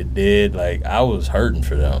way that it did, like, I was hurting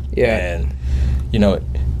for them. Yeah. And,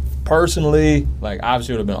 personally, like,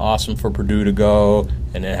 obviously it would have been awesome for Purdue to go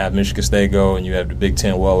and then have Michigan State go and you have the Big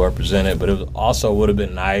Ten well represented. But it also would have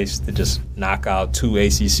been nice to just knock out 2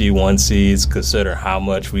 ACC 1 seeds, consider how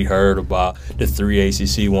much we heard about the 3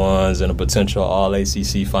 ACC 1s and a potential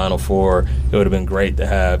all-ACC Final Four. It would have been great to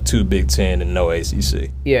have 2 Big Ten and no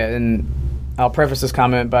ACC. Yeah, and I'll preface this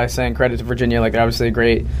comment by saying credit to Virginia. Like, they're obviously a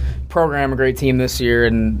great program, a great team this year,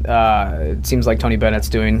 and it seems like Tony Bennett's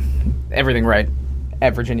doing everything right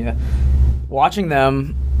at Virginia. Watching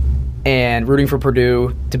them and rooting for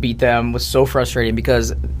Purdue to beat them was so frustrating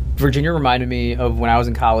because Virginia reminded me of when I was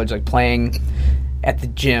in college, like playing at the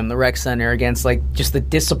gym, the rec center, against like just the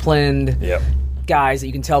disciplined guys that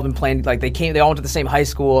you can tell have been playing. Like they all went to the same high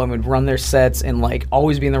school and would run their sets and like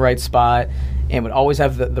always be in the right spot and would always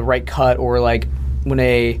have the right cut, or like when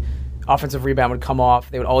a offensive rebound would come off,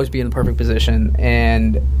 they would always be in the perfect position.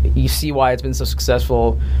 And you see why it's been so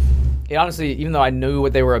successful. It honestly, even though I knew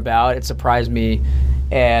what they were about, it surprised me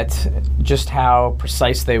at just how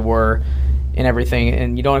precise they were in everything.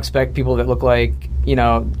 And you don't expect people that look like,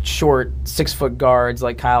 short 6-foot guards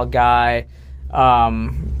like Kyle Guy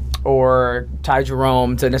or Ty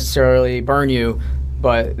Jerome to necessarily burn you.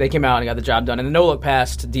 But they came out and got the job done. And the no-look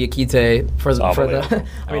pass to Diakite for the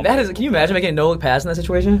I mean, that is – can you imagine making a no-look pass in that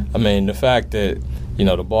situation? I mean, the fact that,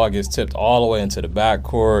 the ball gets tipped all the way into the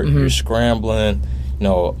backcourt, you're scrambling.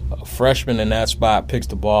 A freshman in that spot picks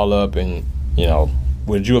the ball up and,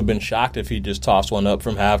 would you have been shocked if he just tossed one up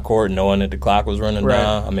from half court knowing that the clock was running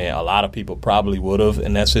down? I mean, a lot of people probably would have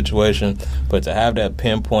in that situation. But to have that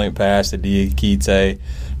pinpoint pass to Diakite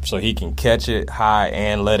so he can catch it high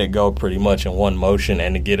and let it go pretty much in one motion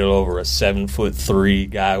and to get it over a 7'3"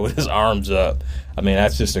 guy with his arms up, I mean,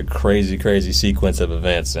 that's just a crazy, crazy sequence of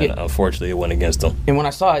events, and unfortunately it went against them. And when I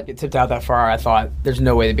saw it get tipped out that far, I thought there's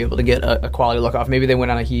no way they'd be able to get a quality look off. Maybe they went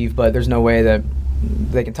on a heave, but there's no way that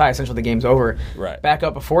they can tie. Essentially, the game's over. Right. Back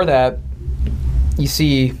up before that, you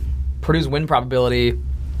see Purdue's win probability,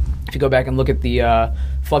 if you go back and look at the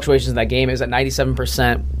fluctuations in that game, is at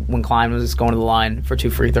 97% when Klein was going to the line for 2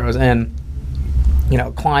 free throws. And,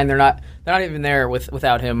 Klein, they're not even there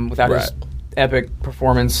without him, without his epic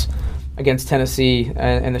performance against Tennessee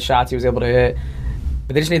and the shots he was able to hit.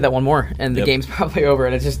 But they just need that one more, and the game's probably over.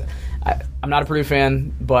 And it's just, I'm not a Purdue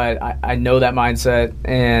fan, but I know that mindset.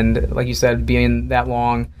 And like you said, being that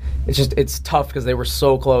long, it's tough because they were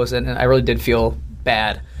so close, and I really did feel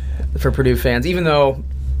bad for Purdue fans, even though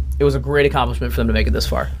it was a great accomplishment for them to make it this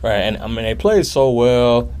far. Right, and I mean, they played so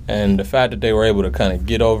well, and the fact that they were able to kind of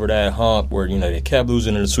get over that hump where, they kept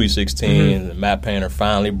losing in the Sweet 16, and Matt Painter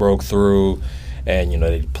finally broke through, and,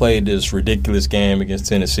 they played this ridiculous game against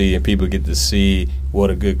Tennessee, and people get to see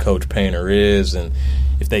what a good coach Painter is, and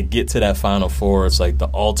if they get to that Final Four, it's like the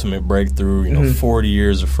ultimate breakthrough, 40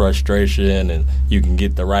 years of frustration, and you can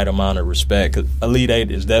get the right amount of respect. 'Cause Elite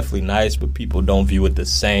Eight is definitely nice, but people don't view it the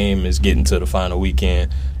same as getting to the final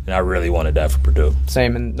weekend, and I really wanted that for Purdue.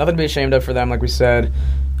 Same, and nothing to be ashamed of for them, like we said,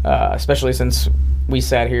 especially since we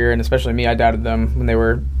sat here, and especially me, I doubted them when they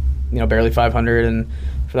were, barely 500, and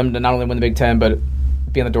for them to not only win the Big Ten, but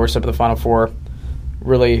be on the doorstep of the Final Four,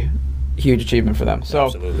 really huge achievement for them. So,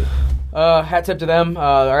 absolutely. Hat tip to them.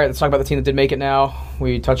 All right, let's talk about the team that did make it now.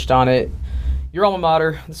 We touched on it. Your alma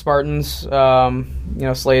mater, the Spartans,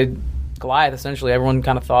 slayed Goliath, essentially. Everyone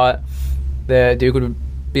kind of thought that Duke would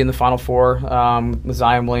be in the Final Four. With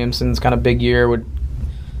Zion Williamson's kind of big year would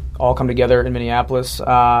all come together in Minneapolis.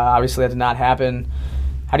 Obviously, that did not happen.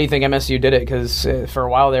 How do you think MSU did it? Because for a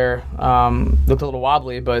while there, looked a little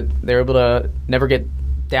wobbly, but they were able to never get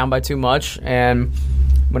down by too much. And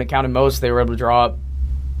when it counted most, they were able to draw up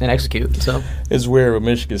and execute. So it's weird with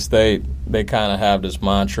Michigan State. They kind of have this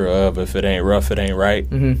mantra of if it ain't rough, it ain't right.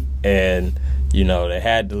 And, they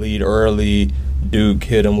had the lead early. Duke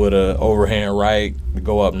hit them with an overhand right to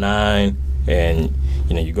go up 9. And,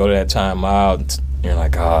 you go to that timeout. You're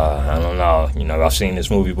like, I don't know. You know, I've seen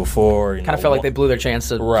this movie before. Kind of felt like they blew their chance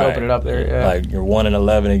to open it up there. Yeah. Like, you're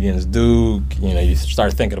 1-11 against Duke. You know, you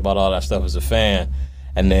start thinking about all that stuff as a fan.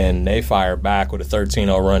 And then they fire back with a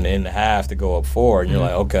 13-0 run to end the half to go up 4. And you're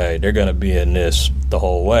like, okay, they're going to be in this the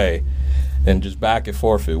whole way. Then just back and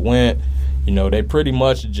forth it went. You know, they pretty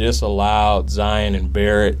much just allowed Zion and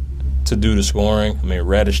Barrett to do the scoring. I mean,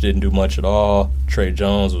 Reddish didn't do much at all. Trey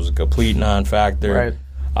Jones was a complete non-factor. Right.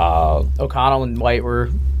 O'Connell and White were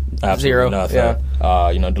absolutely 0. nothing. Yeah.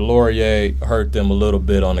 You know, Delorier hurt them a little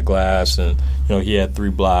bit on the glass, and, you know, he had 3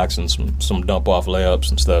 blocks and some dump-off layups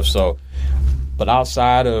and stuff. So, but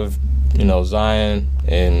outside of, you know, Zion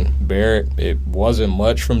and Barrett, it wasn't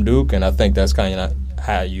much from Duke, and I think that's kind of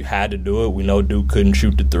how you had to do it. We know Duke couldn't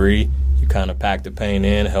shoot the 3. You kind of pack the paint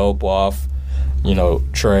in, help off, you know,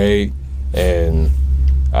 Trey and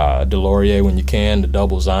Delorier when you can, to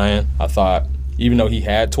double Zion. I thought, even though he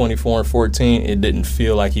had 24 and 14, it didn't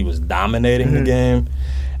feel like he was dominating the game.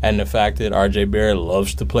 And the fact that R.J. Barrett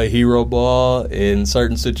loves to play hero ball in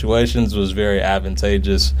certain situations was very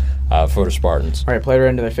advantageous for the Spartans. All right, played right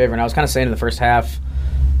into their favor. And I was kind of saying in the first half,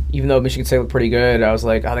 even though Michigan State looked pretty good, I was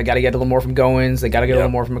like, oh, they got to get a little more from Goins. They got to get a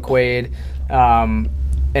little more from McQuaid.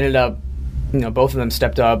 Ended up, you know, both of them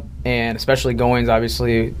stepped up, and especially Goins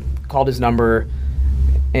obviously called his number.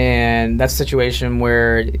 And that's a situation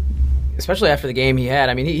where, especially after the game he had,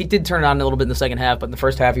 I mean, he did turn it on a little bit in the second half, but in the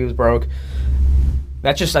first half he was broke.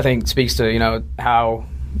 That just, I think, speaks to, you know, how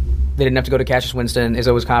they didn't have to go to Cassius Winston.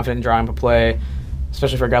 Izzo was confident in drawing up a play,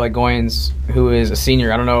 especially for a guy like Goins, who is a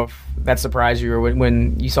senior. I don't know if that surprised you, or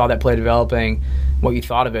when you saw that play developing, what you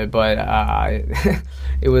thought of it, but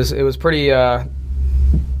it was pretty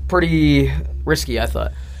risky, I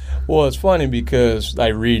thought. Well, it's funny because,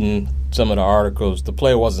 like, reading some of the articles, the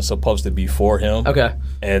play wasn't supposed to be for him. Okay.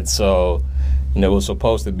 And so, you know, it was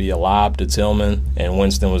supposed to be a lob to Tillman, and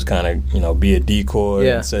Winston was kind of, you know, be a decoy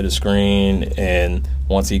and set a screen. And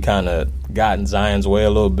once he kind of got in Zion's way a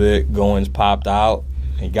little bit, Goins popped out.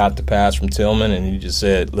 He got the pass from Tillman, and he just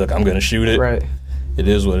said, look, I'm going to shoot it. Right. It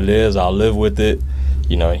is what it is. I'll live with it.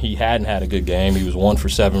 You know, he hadn't had a good game. He was 1 for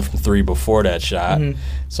 7 from 3 before that shot.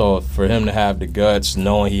 So for him to have the guts,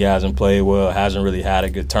 knowing he hasn't played well, hasn't really had a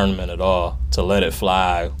good tournament at all, to let it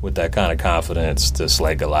fly with that kind of confidence to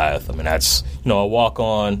slay Goliath. I mean, that's, you know, a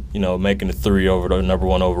walk-on, you know, making the 3 over the number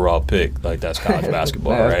 1 overall pick. Like, that's college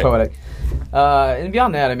basketball, that's right? Poetic. And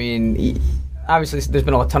beyond that, I mean, obviously there's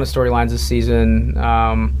been a ton of storylines this season.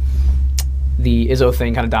 The Izzo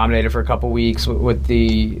thing kind of dominated for a couple weeks with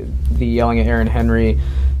the yelling at Aaron Henry.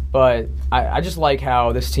 But I just like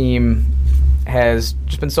how this team has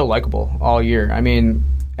just been so likable all year. I mean,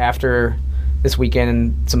 after this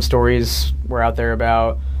weekend, some stories were out there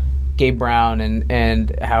about Gabe Brown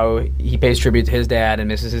and how he pays tribute to his dad and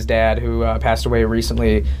misses his dad, who passed away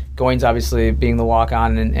recently. Goins obviously being the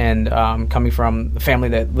walk-on and coming from a family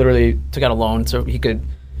that literally took out a loan so he could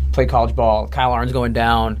play college ball. Kyle Arns going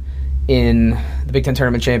down in the Big Ten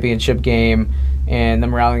Tournament Championship game, and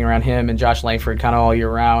them rallying around him and Josh Langford kind of all year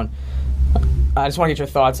round. I just want to get your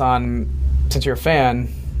thoughts on, since you're a fan,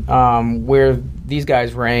 where these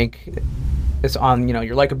guys rank. It's on, you know,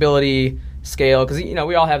 your likability scale, because, you know,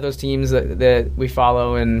 we all have those teams that we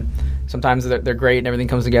follow, and sometimes they're great and everything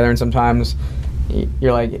comes together, and sometimes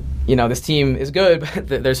you're like, you know, this team is good,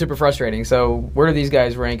 but they're super frustrating. So where do these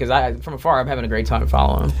guys rank? Because from afar, I'm having a great time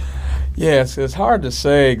following them. Yeah, it's hard to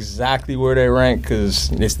say exactly where they rank because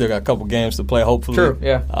they still got a couple games to play, hopefully. True,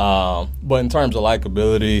 yeah. But in terms of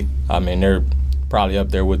likability, I mean, they're probably up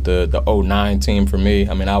there with the 2009 team for me.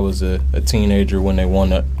 I mean, I was a teenager when they won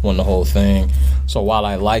the whole thing. So while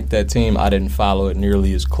I liked that team, I didn't follow it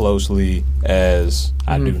nearly as closely as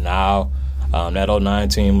I do now. That 2009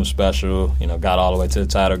 team was special. You know, got all the way to the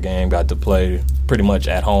title game, got to play pretty much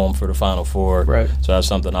at home for the Final Four. Right. So that's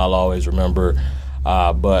something I'll always remember.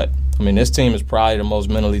 But I mean, this team is probably the most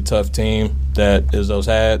mentally tough team that Izzo's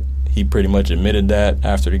had. He pretty much admitted that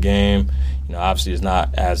after the game. You know, obviously it's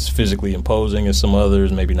not as physically imposing as some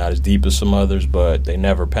others, maybe not as deep as some others, but they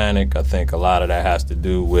never panic. I think a lot of that has to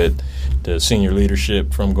do with the senior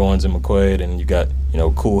leadership from Goins and McQuaid, and you got, you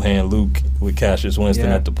know, cool hand Luke with Cassius Winston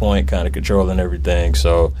at the point, kind of controlling everything.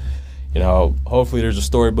 So, you know, hopefully there's a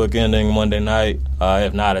storybook ending Monday night.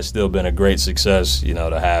 If not, it's still been a great success, you know,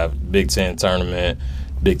 to have Big Ten tournament,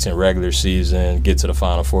 Big Ten regular season, get to the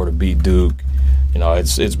Final Four to beat Duke. You know,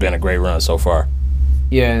 it's been a great run so far.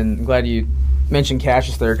 Yeah, and I'm glad you mentioned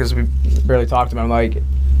Cassius there because we barely talked about him. Like,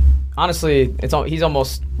 honestly, he's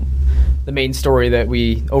almost the main story that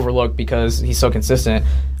we overlook because he's so consistent.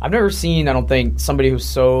 I've never seen, I don't think, somebody who's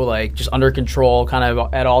so, like, just under control kind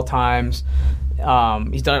of at all times.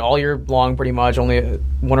 He's done it all year long pretty much, only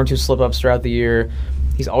one or two slip-ups throughout the year.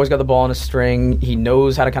 He's always got the ball in a string. He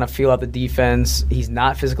knows how to kind of feel out the defense. He's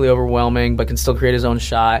not physically overwhelming, but can still create his own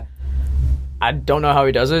shot. I don't know how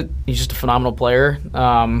he does it. He's just a phenomenal player.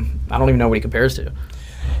 I don't even know what he compares to.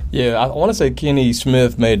 Yeah, I want to say Kenny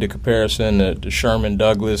Smith made the comparison to Sherman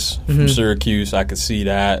Douglas from Syracuse. I could see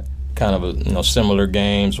that kind of similar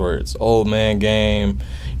games where it's old man game.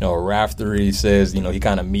 Raftery says he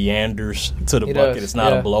kind of meanders to the bucket. It's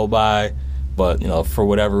not a blow by, but for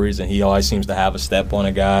whatever reason he always seems to have a step on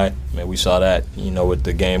a guy. I mean, we saw that with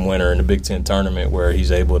the game winner in the Big Ten tournament where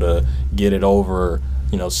he's able to get it over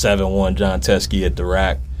 7-1 John Teskey at the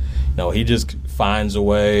rack. He just finds a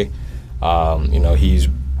way. He's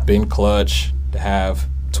been clutch to have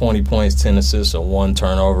 20 points, 10 assists, and 1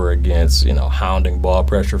 turnover against, hounding ball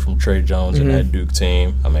pressure from Trey Jones and that Duke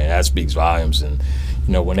team. I mean, that speaks volumes. And,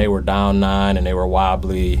 when they were down 9 and they were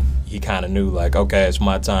wobbly, he kind of knew, like, okay, it's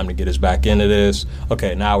my time to get us back into this.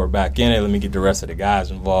 Okay, now we're back in it. Let me get the rest of the guys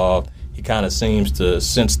involved. He kind of seems to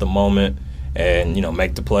sense the moment and,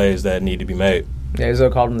 make the plays that need to be made. Yeah,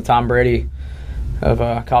 Izzo called him the Tom Brady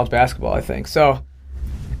of college basketball, I think. So,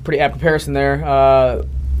 pretty apt comparison there.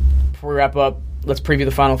 Before we wrap up, let's preview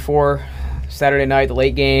the Final Four. Saturday night, the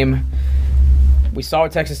late game. We saw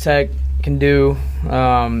what Texas Tech can do.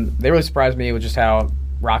 They really surprised me with just how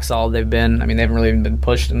rock solid they've been. I mean, they haven't really even been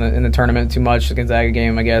pushed in the tournament too much. The Gonzaga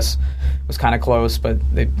game, I guess, was kind of close, but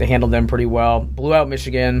they handled them pretty well. Blew out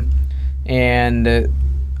Michigan, and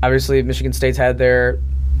obviously Michigan State's had their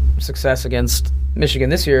success against Michigan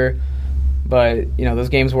this year. But, those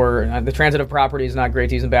games were the transitive property is not great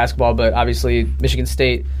to use in basketball, but obviously Michigan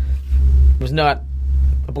State was not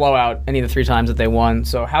a blowout any of the 3 times that they won.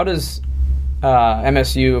 So how does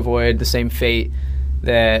MSU avoid the same fate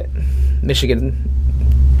that Michigan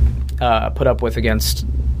put up with against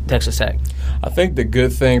Texas Tech? I think the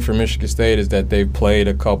good thing for Michigan State is that they've played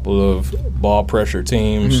a couple of ball pressure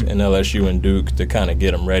teams in LSU and Duke to kind of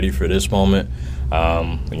get them ready for this moment.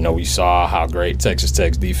 We saw how great Texas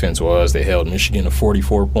Tech's defense was. They held Michigan to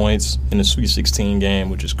 44 points in the Sweet 16 game,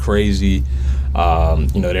 which is crazy.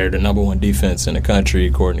 They're the number 1 defense in the country,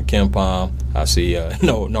 according to KenPom. I see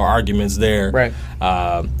no arguments there. Right.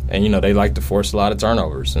 And they like to force a lot of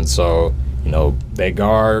turnovers. And so, they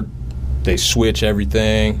guard, they switch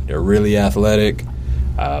everything. They're really athletic.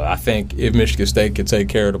 I think if Michigan State could take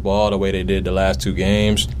care of the ball the way they did the last 2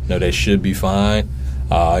 games, they should be fine.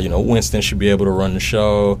 Winston should be able to run the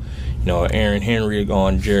show. Aaron Henry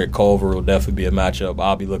on Jarrett Culver will definitely be a matchup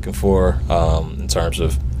I'll be looking for in terms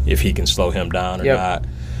of if he can slow him down or not.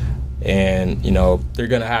 And, they're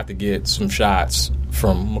going to have to get some shots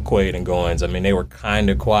from McQuaid and Goins. I mean, they were kind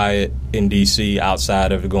of quiet in D.C.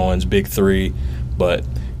 outside of the Goins' big 3, but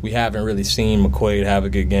we haven't really seen McQuaid have a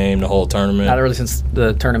good game the whole tournament. Not really since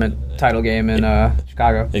the tournament title game in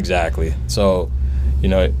Chicago. Exactly. So,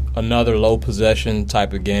 another low possession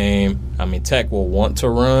type of game. I mean, Tech will want to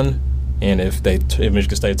run, and if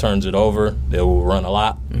Michigan State turns it over, they will run a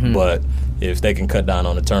lot. But if they can cut down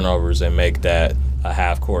on the turnovers and make that a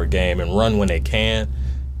half-court game and run when they can,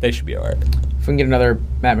 they should be all right. If we can get another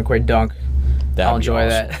Matt McQuade dunk, I'll enjoy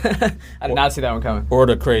awesome. that. I did not see that one coming. Or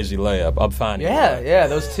the crazy layup. I'm fine. Yeah,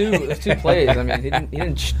 those two plays. I mean, he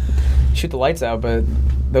didn't shoot the lights out, but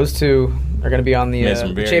those two are going to be on the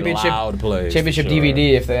championship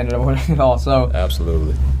DVD if they ended up winning it all. So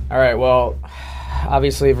absolutely. All right. Well,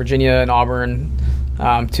 obviously Virginia and Auburn,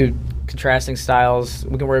 2 contrasting styles.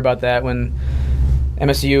 We can worry about that when if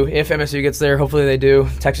MSU gets there. Hopefully they do.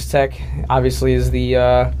 Texas Tech obviously is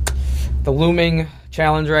the looming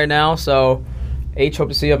challenge right now. So hope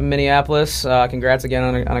to see you up in Minneapolis. Congrats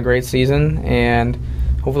again on a great season, and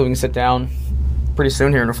hopefully we can sit down pretty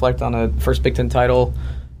soon here and reflect on a first Big Ten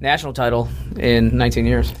national title in 19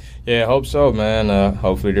 years. Yeah, I hope so, man.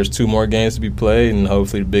 Hopefully there's 2 more games to be played, and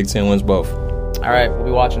hopefully the Big Ten wins both. All right, we'll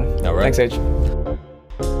be watching. All right. Thanks, H.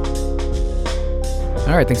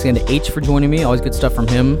 All right, thanks again to H for joining me. Always good stuff from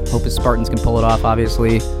him. Hope his Spartans can pull it off,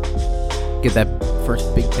 obviously. Get that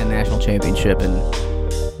first Big Ten national championship in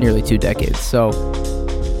nearly 2 decades. So,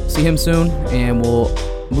 see him soon, and we'll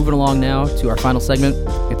move it along now to our final segment.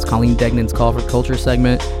 It's Colleen Degnan's Call for Culture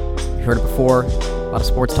segment. You've heard it before. A lot of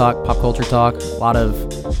sports talk, pop culture talk, a lot of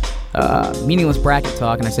meaningless bracket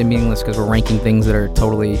talk, and I say meaningless because we're ranking things that are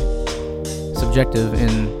totally subjective in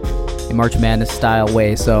a March Madness style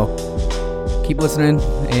way. So keep listening,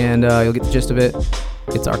 and you'll get the gist of it.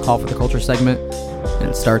 It's our Call for the Culture segment, and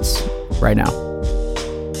it starts right now.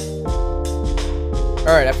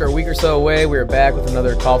 All right, after a week or so away, we are back with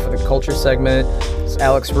another Call for the Culture segment. It's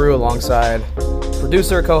Alex Rue alongside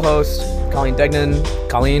producer, co-host Colleen Degnan.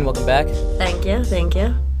 Colleen, welcome back. Thanks. Thank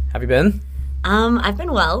you. Have you been? I've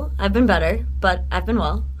been well. I've been better, but I've been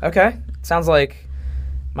well. Okay. Sounds like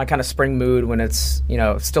my kind of spring mood when it's,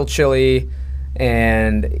 still chilly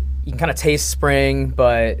and you can kind of taste spring,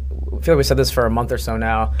 but I feel like we said this for a month or so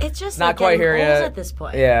now. It's just not quite here yet at this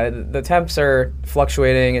point. Yeah, the temps are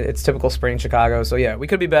fluctuating. It's typical spring in Chicago. So yeah, we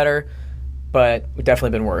could be better, but we've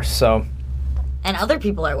definitely been worse. So, and other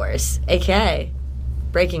people are worse, aka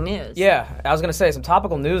breaking news. Yeah, I was going to say some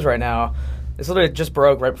topical news right now. This literally just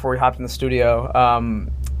broke right before we hopped in the studio.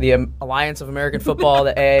 The Alliance of American Football,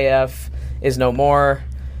 the AAF, is no more.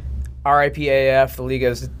 RIP AAF, the league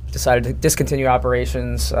has decided to discontinue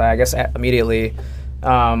operations, I guess, immediately. Do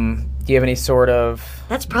you have any sort of...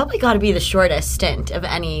 That's probably got to be the shortest stint of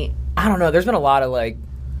any... I don't know. There's been a lot of,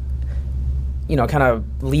 kind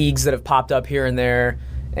of leagues that have popped up here and there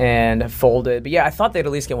and have folded. But yeah, I thought they'd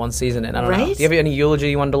at least get one season in. I don't know. Do you have any eulogy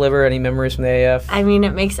you want to deliver? Any memories from the AAF? I mean,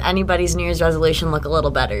 it makes anybody's New Year's resolution look a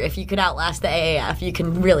little better. If you could outlast the AAF, you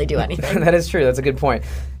can really do anything. That is true. That's a good point.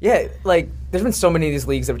 Yeah, there's been so many of these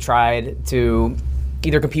leagues that have tried to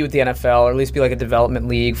either compete with the NFL or at least be like a development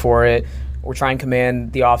league for it, or try and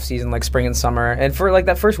command the off season like spring and summer. And for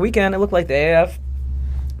that first weekend, it looked like the AAF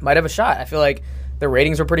might have a shot. I feel like their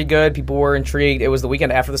ratings were pretty good. People were intrigued. It was the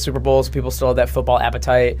weekend after the Super Bowl, so people still had that football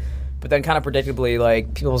appetite. But then kind of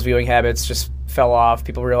predictably, people's viewing habits just fell off.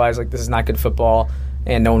 People realized this is not good football,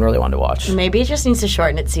 and no one really wanted to watch. Maybe it just needs to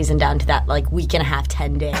shorten its season down to that week and a half,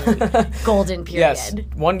 10-day golden period. Yes,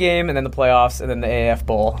 one game and then the playoffs and then the AAF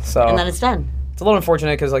Bowl. And then it's done. It's a little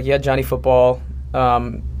unfortunate because you had Johnny Football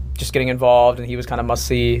just getting involved, and he was kind of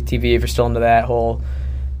must-see TV if you're still into that whole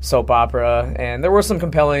soap opera. And there were some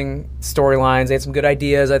compelling storylines. They had some good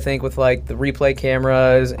ideas, I think, with the replay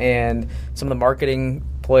cameras and some of the marketing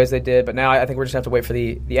plays they did. But now I think we're just going to have to wait for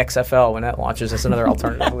the XFL when that launches. It's another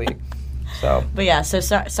alternative league. So. But yeah,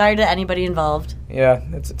 sorry to anybody involved. Yeah,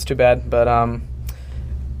 it's too bad. But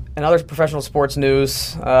in other professional sports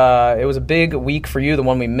news, it was a big week for you, the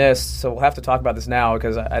one we missed. So we'll have to talk about this now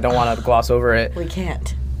because I don't want to gloss over it. We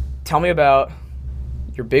can't. Tell me about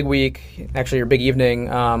your big week, actually your big evening.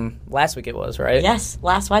 Last week it was, right? Yes,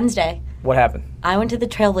 last Wednesday. What happened? I went to the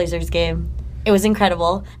Trailblazers game. It was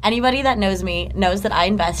incredible. Anybody that knows me knows that I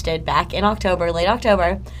invested back in late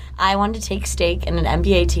October. I wanted to take stake in an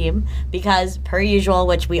NBA team because, per usual,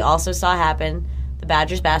 which we also saw happen, the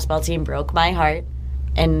Badgers basketball team broke my heart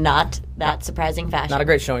in not that surprising fashion. Not a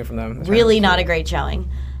great showing from them. Really not a great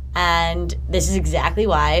showing. And this is exactly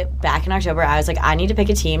why, back in October, I was like, I need to pick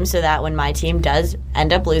a team so that when my team does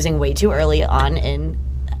end up losing way too early on in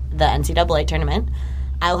the NCAA tournament,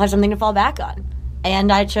 I'll have something to fall back on.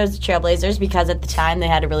 And I chose the Trailblazers because at the time they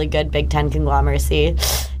had a really good Big Ten conglomeracy.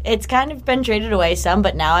 It's kind of been traded away some,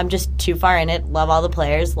 but now I'm just too far in it. Love all the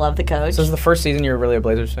players, love the coach. So this is the first season you were really a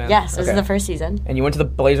Blazers fan? Yes, this is the first season. And you went to the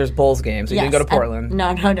Blazers Bulls game, so you didn't go to Portland. No.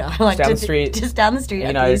 I went down the street. Just down the street at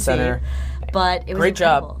United BC. Center. But it was great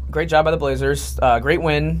incredible. job. Great job by the Blazers. Great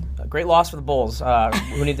win. Great loss for the Bulls,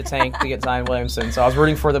 who need the tank to get Zion Williamson. So I was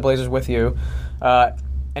rooting for the Blazers with you.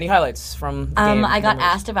 Any highlights from the game? I got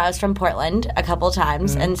asked if I was from Portland a couple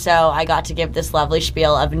times, and so I got to give this lovely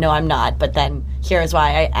spiel of, no, I'm not, but then here's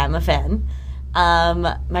why I am a fan.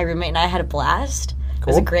 My roommate and I had a blast. Cool. It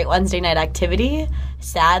was a great Wednesday night activity.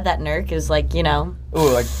 Sad that Nurk is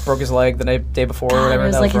broke his leg the day before or whatever.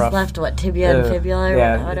 It was his left, tibia and fibula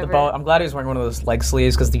or whatever. The bone, I'm glad he was wearing one of those leg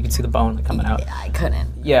sleeves because you could see the bone coming out. Yeah, I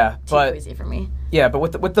couldn't. Yeah, too crazy for me. Yeah, but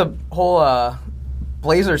with the whole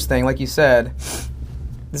Blazers thing, like you said,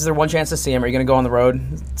 this is their one chance to see him. Are you going to go on the road,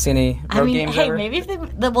 see any road games ever? Maybe if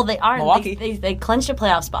they are. Milwaukee. They clinched a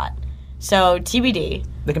playoff spot. So TBD.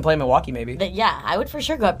 They can play Milwaukee maybe. I would for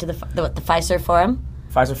sure go up to the Fiserv Forum.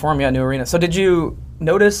 Fiserv Forum, new arena. So did you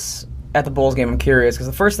notice at the Bulls game? I'm curious because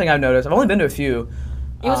the first thing I've noticed, I've only been to a few.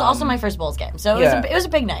 It was also my first Bulls game, so it was a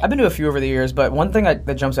big night. I've been to a few over the years, but one thing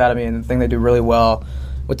that jumps out at me and the thing they do really well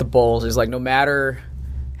with the Bulls is no matter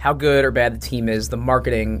how good or bad the team is, the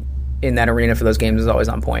marketing in that arena for those games is always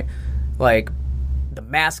on point. The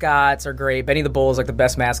mascots are great. Benny the Bull is the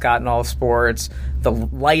best mascot in all of sports. The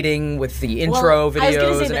lighting with the intro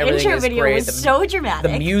videos and everything is great. Was so dramatic.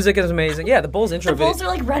 The music is amazing. Yeah, the Bulls intro video. The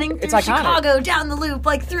Bulls are running through Chicago down the loop,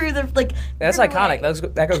 through the That's iconic.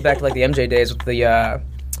 That goes back to the MJ days with the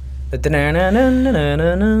the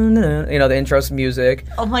intro music.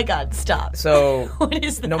 Oh my God! Stop. So what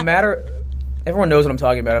is that? No matter, everyone knows what I'm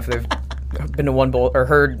talking about if they've been to one Bull or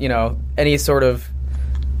heard any sort of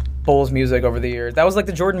Bulls music over the years. That was the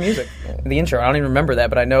Jordan music, the intro. I don't even remember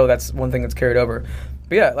that, but I know that's one thing that's carried over.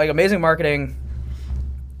 But yeah, amazing marketing.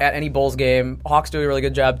 at any Bulls game. Hawks do a really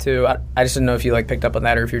good job too. I just didn't know if you picked up on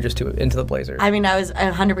that or if you're just too into the Blazers. I mean, I was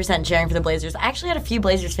 100% cheering for the Blazers. I actually had a few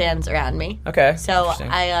Blazers fans around me. Okay. So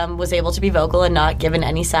I was able to be vocal and not given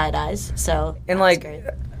any side eyes. So and great.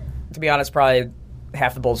 To be honest, probably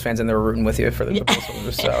half the Bulls fans in there were rooting with you for the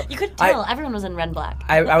Bulls. So you could tell everyone was in red and black.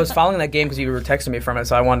 I was following that game because you were texting me from it,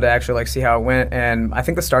 so I wanted to actually see how it went. And I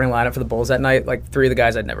think the starting lineup for the Bulls that night, 3 of the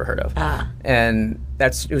guys I'd never heard of, and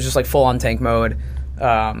it was just full on tank mode.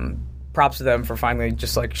 Props to them for finally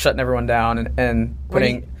just shutting everyone down and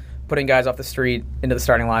putting guys off the street into the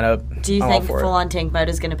starting lineup. Do you think full on tank mode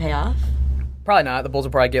is going to pay off? Probably not. The Bulls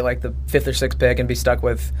will probably get the 5th or 6th pick and be stuck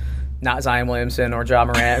with not Zion Williamson or Ja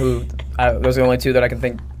Morant, who those are the only two that I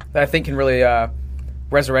think can really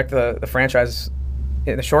resurrect the franchise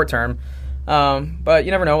in the short term. But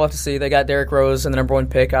you never know. We'll have to see. They got Derrick Rose and the number 1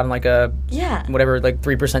 pick on a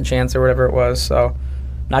 3% chance or whatever it was. So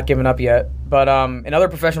not giving up yet. But in other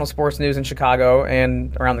professional sports news in Chicago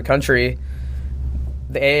and around the country,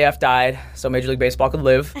 the AAF died, so Major League Baseball could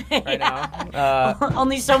live right now.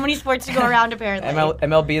 Only so many sports to go around, apparently.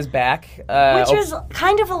 MLB is back. Which was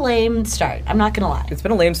kind of a lame start, I'm not going to lie. It's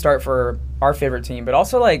been a lame start for our favorite team, but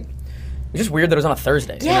also, it's just weird that it was on a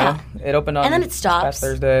Thursday. Yeah. You know? It opened on and then it stops. Last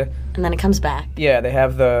Thursday. And then it comes back. Yeah, they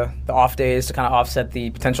have the off days to kind of offset the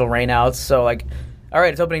potential rainouts. So, all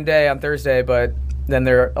right, it's opening day on Thursday, but then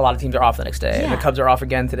a lot of teams are off the next day. Yeah. And the Cubs are off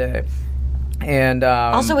again today. And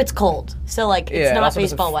also, it's cold, so it's not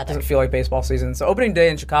baseball weather. Doesn't feel like baseball season. So opening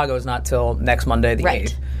day in Chicago is not till next Monday, the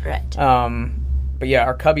 8th. Right. But yeah,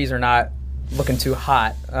 our Cubbies are not looking too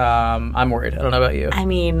hot. I'm worried. I don't know about you. I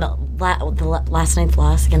mean, last night's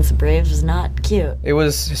loss against the Braves was not cute. It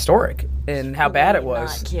was historic in how bad it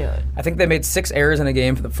was. Not cute. I think they made 6 errors in a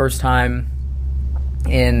game for the first time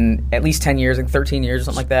in at least 10 years, 13 years, or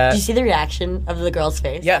something like that. Did you see the reaction of the girl's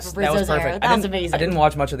face? Yes, that was perfect. Error? That was amazing. I didn't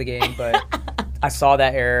watch much of the game, but I saw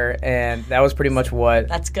that error, and that was pretty much what...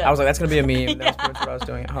 That's good. I was like, that's going to be a meme. That's pretty much what I was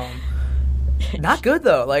doing at home. Not good,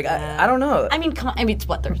 though. I don't know. I mean, come on. I mean, it's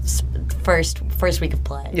what, the first week of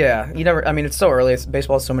play. Yeah. It's so early.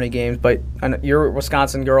 Baseball has so many games, but you're a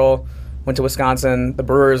Wisconsin girl, went to Wisconsin. The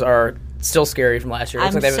Brewers are still scary from last year.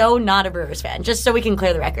 I'm so not a Brewers fan, just so we can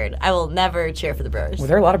clear the record. I will never cheer for the Brewers. Were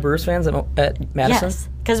there a lot of Brewers fans at Madison? Yes,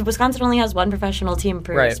 because Wisconsin only has one professional team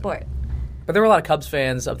per sport. But there were a lot of Cubs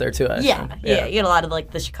fans up there, too, I assume. Yeah, you get a lot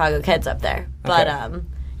of, the Chicago kids up there. But,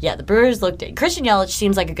 the Brewers looked good. Christian Yelich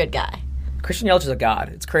seems like a good guy. Christian Yelich is a god.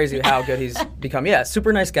 It's crazy how good he's become. Yeah,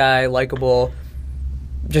 super nice guy, likable,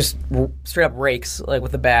 just straight up rakes,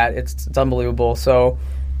 with the bat. It's unbelievable. So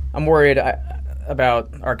I'm worried about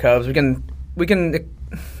our Cubs. We can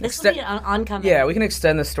this will be oncoming. Yeah, we can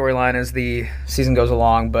extend the storyline as the season goes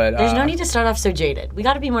along, but there's no need to start off so jaded. We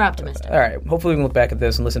got to be more optimistic. All right, hopefully we can look back at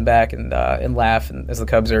this and listen back and laugh as the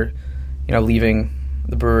Cubs are, leaving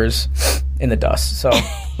the Brewers in the dust. So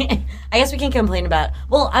I guess we can't complain about.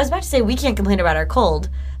 Well, I was about to say we can't complain about our cold,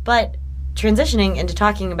 but transitioning into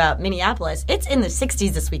talking about Minneapolis, it's in the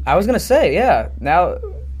 60s this week. I was gonna say, yeah. Now,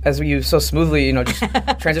 as we so smoothly, just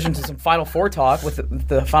transition to some Final Four talk with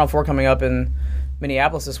the Final Four coming up in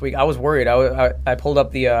Minneapolis this week, I was worried. I pulled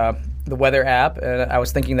up the weather app, and I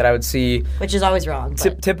was thinking that I would see... Which is always wrong.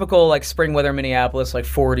 Typical, spring weather in Minneapolis,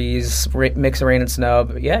 40s, mix of rain and snow.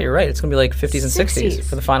 But yeah, you're right. It's going to be 50s and 60s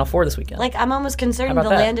for the Final Four this weekend. I'm almost concerned the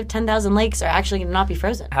land of 10,000 lakes are actually going to not be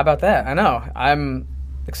frozen. How about that? I know. I'm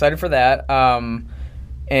excited for that. And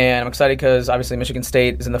I'm excited because, obviously, Michigan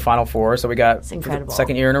State is in the Final Four, so we got the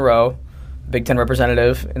second year in a row Big Ten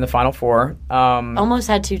representative in the Final Four. Almost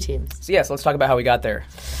had 2 teams. So let's talk about how we got there.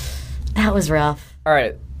 That was rough. All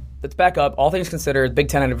right, let's back up. All things considered, Big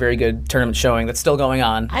Ten had a very good tournament showing that's still going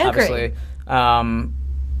on, obviously. Agree.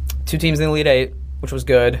 2 teams in the Elite Eight, which was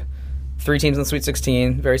good. 3 teams in the Sweet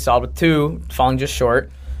 16, very solid, with 2 falling just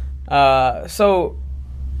short. So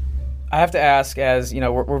I have to ask, as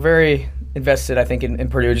we're very invested, I think, in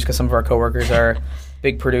Purdue, just because some of our coworkers are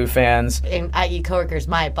big Purdue fans. And i.e. coworkers,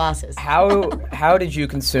 my bosses. How did you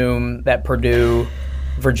consume that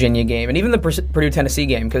Purdue-Virginia game, and even the Purdue-Tennessee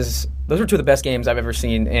game? Because those were 2 of the best games I've ever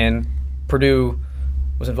seen, and Purdue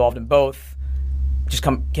was involved in both. Just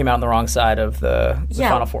came out on the wrong side of the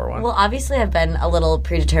Final Four one. Well, obviously I've been a little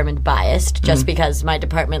predetermined biased, just because my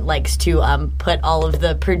department likes to put all of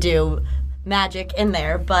the Purdue magic in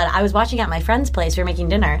there. But I was watching at my friend's place. We were making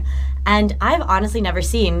dinner, and I've honestly never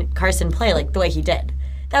seen Carson play the way he did.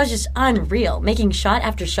 That was just unreal. Making shot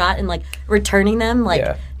after shot and returning them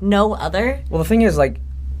no other. Well, the thing is,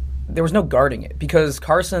 there was no guarding it because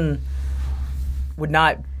Carson would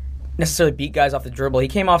not necessarily beat guys off the dribble. He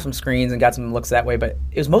came off some screens and got some looks that way, but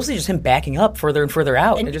it was mostly just him backing up further and further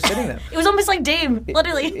out and just hitting them. It was almost like Dame,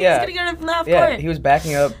 literally. He was going to get it from the half court. Yeah, he was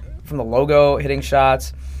backing up from the logo, hitting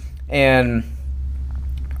shots, and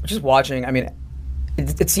just watching, I mean,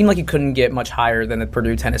 it seemed like he couldn't get much higher than the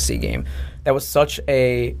Purdue-Tennessee game. That was such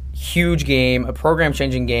a huge game, a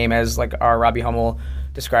program-changing game, as like our Robbie Hummel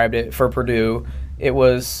described it for Purdue. It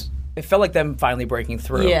felt like them finally breaking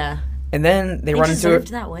through. Yeah. And then they run into it.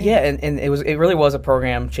 That way. Yeah, and it really was a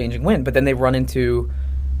program-changing win. But then they run into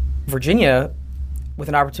Virginia with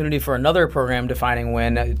an opportunity for another program-defining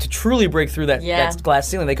win to truly break through that glass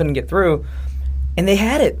ceiling. They couldn't get through, and they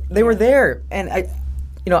had it. They were there, and I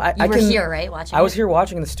were here, right? Watching. I was here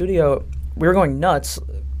watching in the studio. We were going nuts.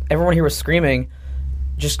 Everyone here was screaming,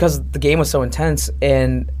 just because the game was so intense,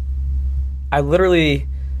 and I literally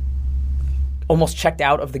almost checked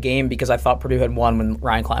out of the game because I thought Purdue had won when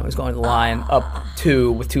Ryan Klein was going to the line up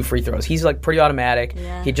 2 with 2 free throws. He's like pretty automatic.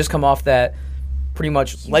 Yeah. He'd just come off that pretty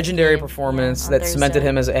much legendary performance that cemented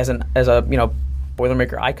him as a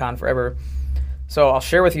Boilermaker icon forever. So I'll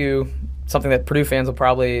share with you something that Purdue fans will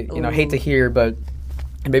probably hate to hear, but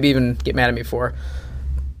and maybe even get mad at me for.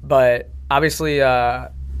 But obviously,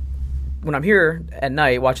 when I'm here at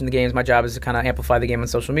night watching the games, my job is to kind of amplify the game on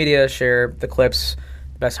social media, share the clips,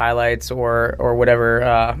 best highlights, or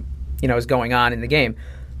whatever is going on in the game.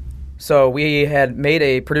 So we had made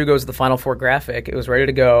a Purdue Goes to the Final Four graphic. It was ready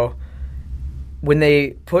to go. When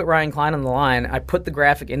they put Ryan Klein on the line, I put the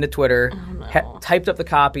graphic into Twitter, typed up the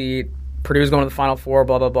copy, Purdue's going to the Final Four,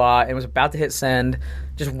 blah, blah, blah, and was about to hit send,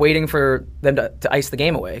 just waiting for them to ice the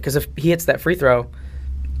game away. Because if he hits that free throw,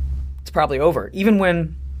 it's probably over. Even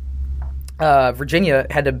when Virginia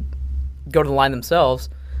had to go to the line themselves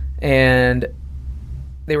and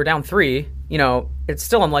they were down 3, it's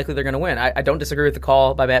still unlikely they're going to win. I don't disagree with the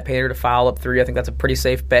call by Matt Painter to foul up 3. I think that's a pretty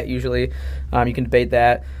safe bet usually. You can debate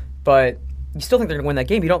that. But you still think they're going to win that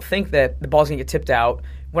game. You don't think that the ball's going to get tipped out.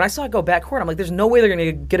 When I saw it go backcourt, I'm like, there's no way they're going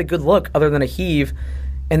to get a good look other than a heave.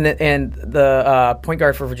 And the point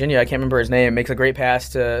guard for Virginia, I can't remember his name, makes a great pass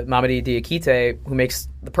to Mamadi Diakite, who makes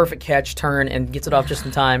the perfect catch, turn, and gets it off just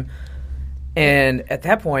in time. And at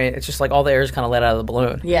that point, it's just like all the air is kind of let out of the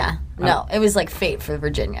balloon. Yeah. No, it was like fate for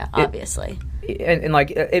Virginia, obviously.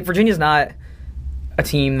 Virginia's not a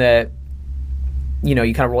team that, you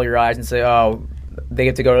kind of roll your eyes and say, oh, they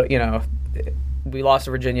get to go to, we lost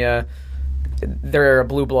to Virginia. They're a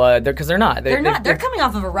blue blood because they're not. They're not. They're coming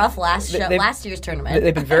off of a rough last year's tournament.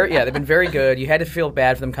 They've been very good. You had to feel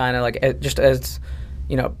bad for them, kind of like just as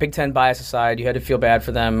Big Ten bias aside, you had to feel bad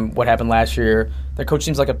for them. What happened last year? Their coach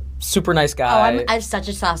seems like a super nice guy. Oh, I have such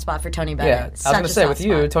a soft spot for Tony Bennett. Yeah, I was going to say with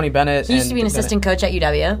you, Tony Bennett. He used to be an assistant coach at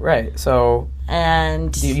UW. Right. So.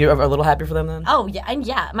 And you're a little happy for them then? Oh yeah,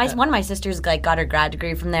 and one of my sisters got her grad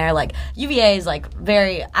degree from there. Like UVA is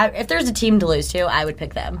very. If there's a team to lose to, I would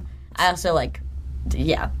pick them. I also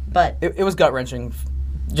but it was gut wrenching,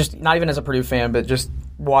 just not even as a Purdue fan, but just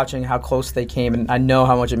watching how close they came, and I know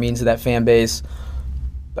how much it means to that fan base.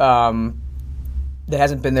 That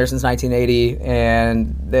hasn't been there since 1980,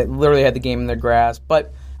 and they literally had the game in their grasp.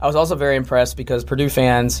 But I was also very impressed because Purdue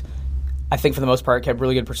fans, I think for the most part, kept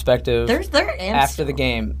really good perspective after the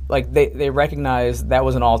game. Like they recognized that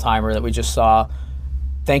was an all-timer that we just saw.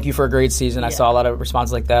 Thank you for a great season. Yeah. I saw a lot of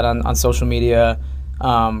responses like that on social media.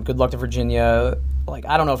 Good luck to Virginia. Like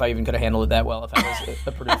I don't know if I even could have handled it that well if I was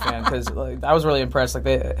a Purdue fan because I was really impressed. Like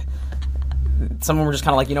some of them were just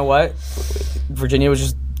kind of like, you know what, Virginia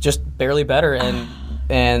was just barely better,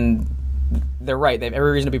 and they're right. They have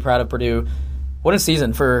every reason to be proud of Purdue. What a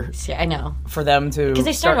season for them to because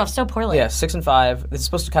they started off so poorly. Yeah, 6-5. It's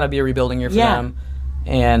supposed to kind of be a rebuilding year for them,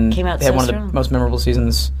 and came out they had one strong. of the most memorable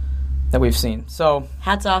seasons that we've seen. So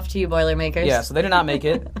hats off to you, Boilermakers. Yeah, so they did not make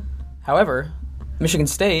it. However, Michigan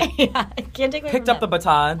State picked up the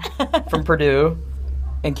baton from Purdue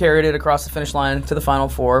and carried it across the finish line to the Final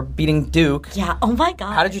Four, beating Duke. Yeah, oh my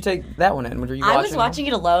God. How did you take that one in? Were you I was watching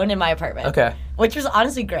it alone in my apartment. Okay. Which was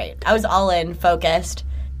honestly great. I was all in, focused,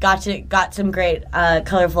 got some great,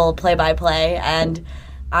 colorful play-by-play, and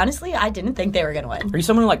honestly, I didn't think they were going to win. Are you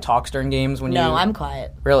someone who talks during games when No, I'm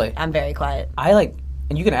quiet. Really? I'm very quiet.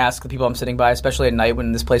 And you can ask the people I'm sitting by, especially at night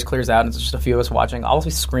when this place clears out and it's just a few of us watching. I'll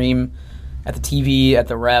always scream at the TV, at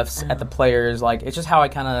the refs, at the players. It's just how I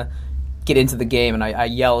kind of get into the game, and I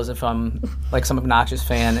yell as if I'm some obnoxious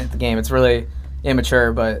fan at the game. It's really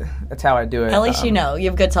immature, but that's how I do it. At least you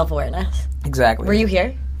have good self-awareness. Exactly. Were you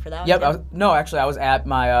here for that one? Yep. I was at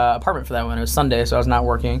my apartment for that one. It was Sunday, so I was not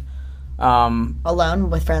working. Alone?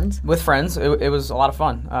 With friends? With friends. It was a lot of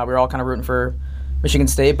fun. We were all kind of rooting for Michigan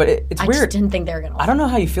State, but it's weird. I just didn't think they were going to win. I don't know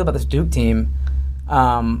how you feel about this Duke team.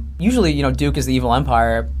 Usually, Duke is the evil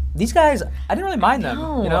empire. These guys, I didn't really mind them,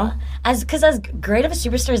 Because as great of a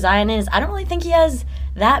superstar Zion is, I don't really think he has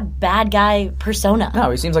that bad guy persona.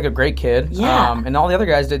 No, he seems like a great kid. Yeah. And all the other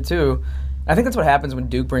guys did, too. I think that's what happens when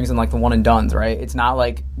Duke brings in, the one-and-dones, right? It's not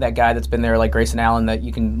like that guy that's been there, like Grayson Allen, that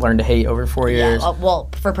you can learn to hate over 4 years. Well,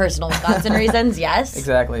 for personal Wisconsin reasons, yes.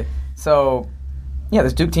 Exactly. So,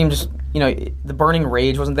 this Duke team just, the burning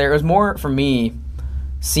rage wasn't there. It was more, for me,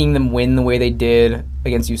 seeing them win the way they did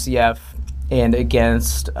against UCF and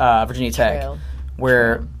against Virginia Tech,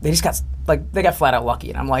 where they just got they got flat out lucky,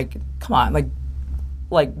 and I'm like, come on,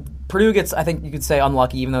 like Purdue gets, I think you could say,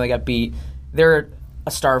 unlucky even though they got beat. They're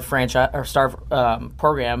a star franchise or star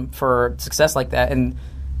program for success like that, and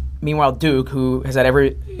meanwhile Duke, who has had every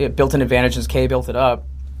built-in advantage since K built it up,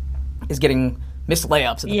 is getting missed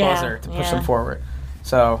layups at the buzzer to push them forward.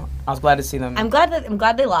 So I was glad to see them. I'm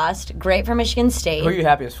glad they lost. Great for Michigan State. Who are you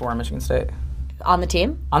happiest for in Michigan State? On the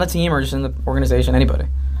team? On the team or just in the organization? Anybody?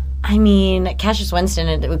 I mean, Cassius Winston,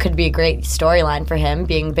 it could be a great storyline for him,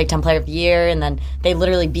 being Big Ten Player of the Year, and then they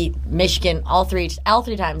literally beat Michigan all three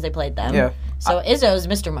times they played them. Yeah. So Izzo's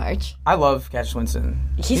Mr. March. I love Cassius Winston.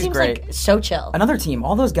 He seems great. like so chill. Another team.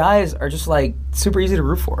 All those guys are just super easy to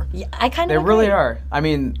root for. Yeah, I kind of They really are. I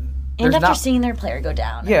mean, and after seeing their player go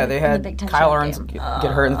down. Yeah, they had the Kyle Arns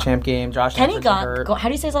get hurt in the champ game. Josh Kenny hurt. How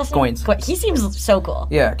do you say his last name? Goins. He seems so cool.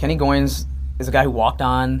 Yeah, Kenny Goins is a guy who walked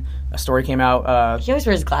on. A story came out. He always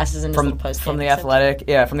wears glasses in his little post from the Athletic.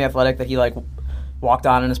 Yeah, from the Athletic that he walked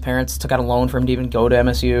on, and his parents took out a loan for him to even go to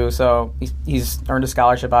MSU. So he's earned a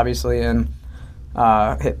scholarship, obviously, and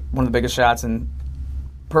hit one of the biggest shots in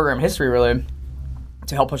program history, really,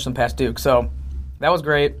 to help push them past Duke. So that was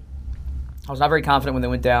great. I was not very confident when they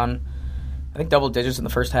went down, I think, double digits in the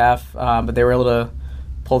first half, but they were able to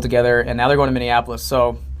pull together, and now they're going to Minneapolis.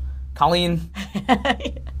 So, Colleen,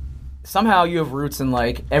 somehow you have roots in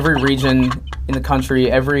every region in the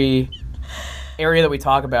country, every area that we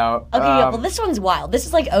talk about. Okay, well, this one's wild. This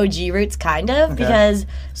is OG roots, kind of, because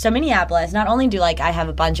Minneapolis, not only do I have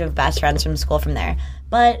a bunch of best friends from school from there,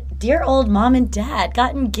 but dear old mom and dad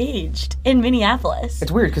got engaged in Minneapolis.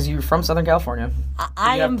 It's weird because you're from Southern California.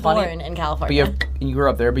 I am born in California. But you grew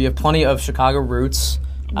up there, but you have plenty of Chicago roots,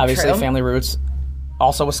 obviously. True. Family roots,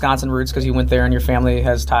 also Wisconsin roots because you went there and your family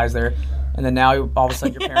has ties there. And then now, all of a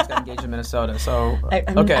sudden, your parents got engaged in Minnesota. So,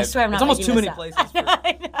 I swear I'm not it's almost too many up. places.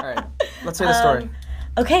 I know. All right, let's hear the story.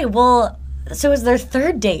 Okay, well, so it was their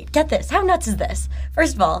third date. Get this. How nuts is this?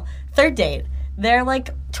 First of all, third date. They're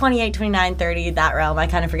 28, 29, 30, that realm. I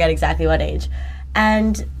kind of forget exactly what age.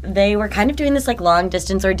 And they were kind of doing this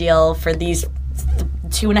long-distance ordeal for these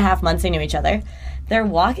 2.5 months they knew each other. They're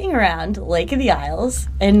walking around Lake of the Isles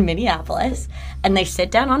in Minneapolis, and they sit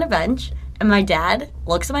down on a bench, and my dad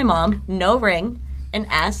looks at my mom, no ring, and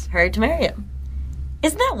asks her to marry him.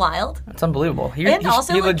 Isn't that wild? That's unbelievable. He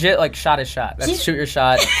legit shot his shot. That's shoot your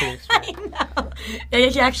shot. I know.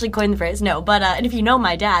 He actually coined the phrase. No, but and if you know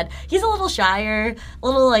my dad, he's a little shyer, a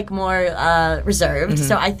little more reserved. Mm-hmm.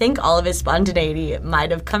 So I think all of his spontaneity might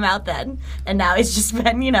have come out then, and now he's just been,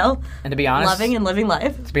 and to be honest, loving and living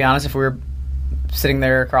life. To be honest, if we were sitting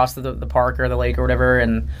there across the park or the lake or whatever,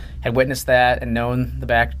 and had witnessed that and known the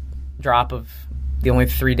backdrop of the only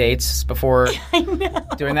 3 dates before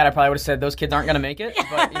doing that, I probably would have said those kids aren't going to make it.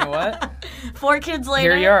 But you know what? 4 kids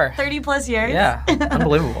later, here you are, 30+ years. Yeah,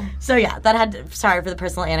 unbelievable. So yeah, sorry for the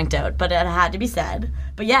personal anecdote, but it had to be said.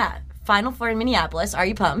 But yeah, Final Four in Minneapolis. Are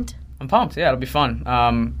you pumped? I'm pumped. Yeah, it'll be fun.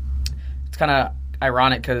 It's kind of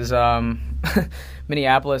ironic because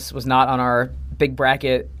Minneapolis was not on our big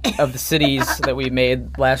bracket of the cities that we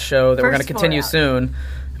made last show that we're going to continue soon.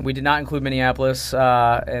 We did not include Minneapolis,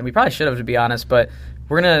 and we probably should have, to be honest, but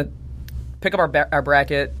we're going to pick up our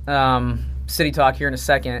bracket city talk here in a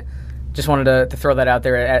second. Just wanted to throw that out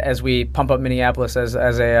there as we pump up Minneapolis as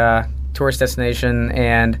a tourist destination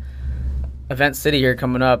and event city here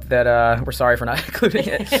coming up that we're sorry for not including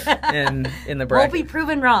it in the bracket. We'll be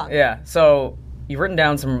proven wrong. Yeah, so you've written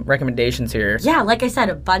down some recommendations here. Yeah, like I said,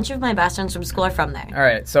 a bunch of my best friends from school are from there. All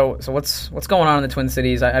right, so what's going on in the Twin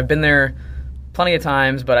Cities? I've been there plenty of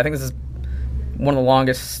times, but I think this is one of the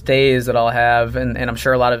longest stays that I'll have, and I'm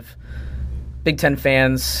sure a lot of Big Ten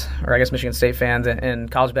fans, or I guess Michigan State fans, and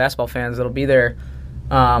college basketball fans that'll be there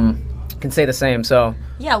can say the same. So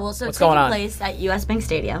yeah, well, so what's it's going on? Taking place at US Bank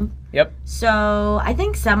Stadium. Yep. So I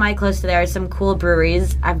think semi-close to there are some cool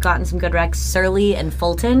breweries. I've gotten some good recs. Surly and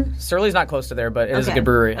Fulton. Surly's not close to there, but it is a good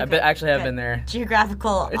brewery. Okay. I actually have been there.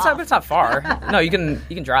 Geographical. It's not far. No, you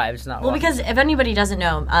can drive. It's not. Well, because if anybody doesn't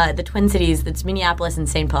know, the Twin Cities, it's Minneapolis and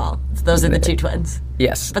St. Paul. Those are the two twins.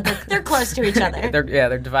 Yes. But they're close to each other.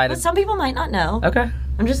 They're divided. But some people might not know. Okay.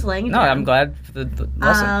 I'm just laying it No, down. I'm glad for the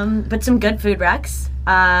lesson. But some good food recs.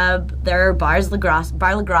 There are Bar La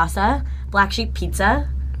Grassa, Black Sheep Pizza,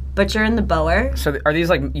 Butcher and the Boer. So are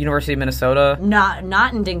these like University of Minnesota? Not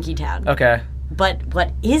in Dinkytown. Okay. But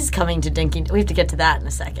what is coming to Dinkytown? We have to get to that in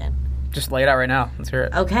a second. Just lay it out right now. Let's hear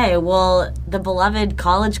it. Okay, well, the beloved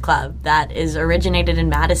college club that is originated in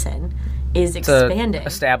Madison is expanding.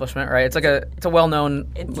 It's establishment, right? It's like it's a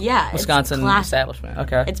well-known Wisconsin establishment.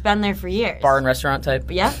 Okay. It's been there for years. Bar and restaurant type.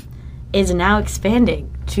 Yep. Is now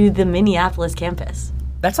expanding to the Minneapolis campus.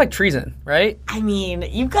 That's like treason, right? I mean,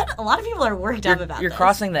 you've got a lot of people are worked up about You're this.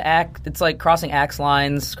 crossing the act. It's like crossing axe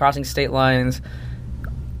lines, crossing state lines.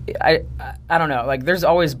 I don't know. Like, there's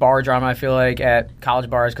always bar drama, I feel like, at college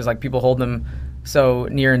bars because, like, people hold them so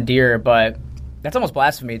near and dear. But that's almost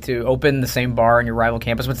blasphemy to open the same bar on your rival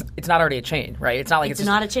campus. But it's not already a chain, right? It's not like it's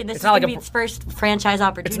not a chain. This is not going like to be its first franchise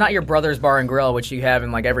opportunity. It's not your brother's bar and grill, which you have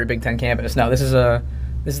in, like, every Big Ten campus. No, this is the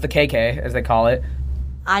KK, as they call it.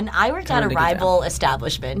 And I worked at a rival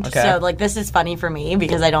establishment. Okay. So, like, this is funny for me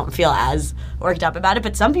because I don't feel as worked up about it.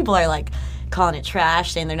 But some people are, like, calling it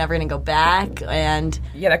trash, saying they're never going to go back. And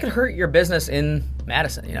yeah, that could hurt your business in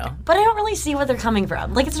Madison, you know. But I don't really see where they're coming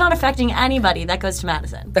from. Like, it's not affecting anybody that goes to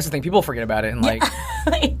Madison. That's the thing. People forget about it. And, like,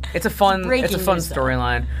 it's a fun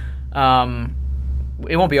storyline.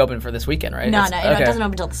 It won't be open for this weekend, right? No, it doesn't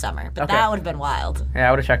open until the summer. But that would have been wild. Yeah,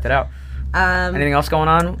 I would have checked it out. Anything else going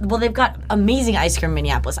on? Well, they've got amazing ice cream in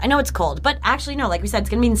Minneapolis. I know it's cold, but actually, no, like we said, it's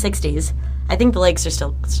going to be in the 60s. I think the lakes are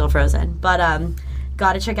still frozen. But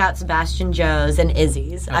got to check out Sebastian Joe's and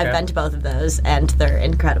Izzy's. Okay. I've been to both of those, and they're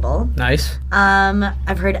incredible. Nice.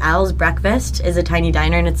 I've heard Al's Breakfast is a tiny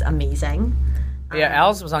diner, and it's amazing. Yeah,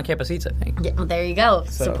 Al's was on Campus Eats, I think. Yeah, well, there you go.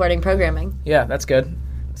 Supporting programming. Yeah, that's good.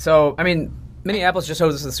 So, I mean, Minneapolis just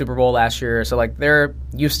hosted the Super Bowl last year, so, like, they're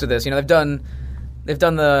used to this. You know, they've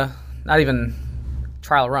done the not even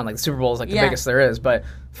trial run. Like, the Super Bowl is, like, the biggest there is. But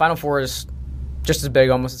Final Four is just as big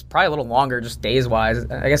almost. It's probably a little longer just days-wise.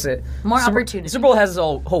 I guess more opportunity. The Super Bowl has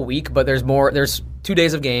a whole week, but there's 2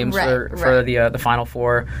 days of games for the Final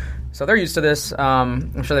Four. So they're used to this.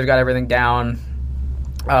 I'm sure they've got everything down.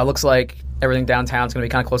 Looks like everything downtown is going to be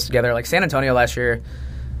kind of close together. Like, San Antonio last year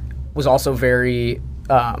was also very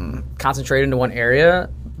concentrated into one area,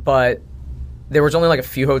 but there was only, like, a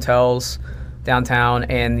few hotels downtown,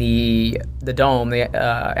 and the dome, the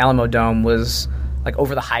Alamo Dome, was like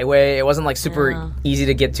over the highway. It wasn't like super easy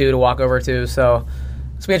to get to walk over to. So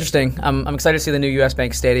it's gonna be interesting. I'm excited to see the new U.S.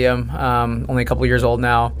 Bank Stadium. Only a couple years old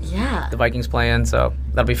now. Yeah, the Vikings playing, so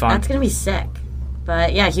that'll be fun. That's gonna be sick.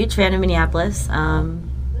 But yeah, huge fan of Minneapolis.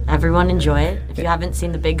 Everyone enjoy it. If you haven't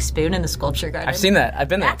seen the Big Spoon in the Sculpture Garden, I've seen that. I've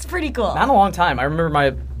been there. That's pretty cool. Not in a long time. I remember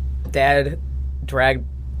my dad dragged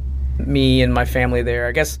me and my family there.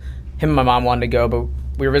 I guess him and my mom wanted to go, but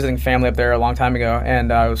we were visiting family up there a long time ago,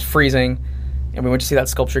 and it was freezing, and we went to see that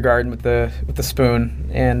Sculpture Garden with the spoon,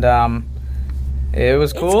 and it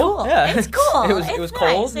was cool. It's cool. Yeah, it's cool. it was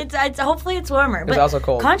cold. Nice. It's hopefully it's warmer. It was also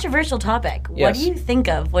cold. Controversial topic. Yes. What do you think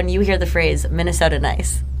of when you hear the phrase Minnesota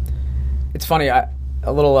nice? It's funny.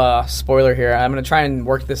 A little spoiler here. I'm going to try and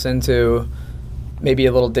work this into maybe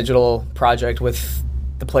a little digital project with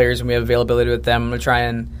the players, and we have availability with them. I'm going to try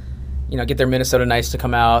and get their Minnesota nice to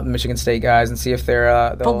come out, the Michigan State guys, and see if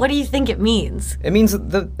they're. But what do you think it means? It means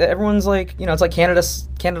that everyone's like, it's like Canada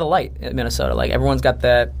Light in Minnesota. Like, everyone's got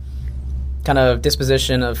that kind of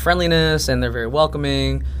disposition of friendliness, and they're very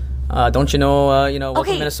welcoming. Don't you know, welcome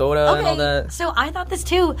to Minnesota and all that. So I thought this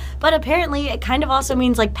too, but apparently it kind of also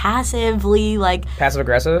means like passively, like passive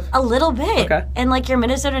aggressive. A little bit. Okay. And like you're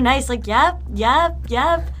Minnesota nice, like yep.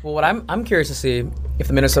 Well, what I'm curious to see if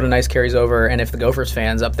the Minnesota nice carries over, and if the Gophers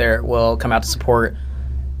fans up there will come out to support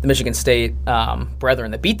the Michigan State brethren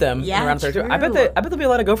that beat them in round 32. I bet there'll be a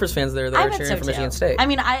lot of Gophers fans there that are cheering for Michigan State. I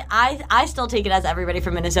mean, I still take it as everybody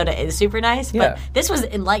from Minnesota is super nice, but this was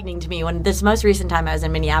enlightening to me when this most recent time I was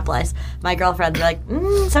in Minneapolis. My girlfriends were like,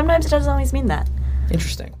 sometimes it doesn't always mean that.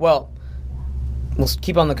 Interesting. Well, we'll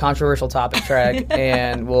keep on the controversial topic track,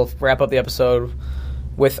 and we'll wrap up the episode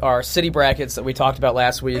with our city brackets that we talked about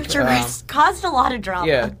last week. Which caused a lot of drama.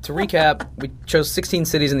 Yeah, to recap, we chose 16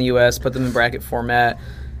 cities in the U.S., put them in bracket format.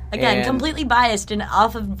 Again, completely biased and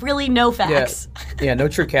off of really no facts. Yeah, no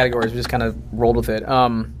true categories. We just kind of rolled with it.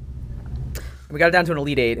 We got it down to an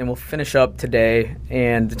Elite Eight, and we'll finish up today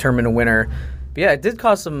and determine a winner. But yeah, it did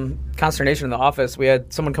cause some consternation in the office. We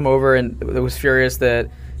had someone come over and it was furious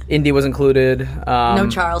that Indy was included. No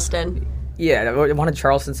Charleston. Yeah, I wanted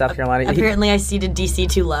Charleston, South Carolina. Apparently I seeded D.C.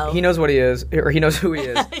 too low. He knows what he is, or he knows who he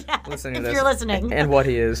is. Listening to this. If you're listening. And what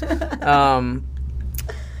he is.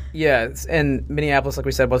 Yeah, and Minneapolis, like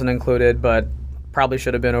we said, wasn't included, but probably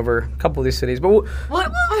should have been over a couple of these cities. But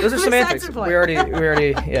those are semantics. We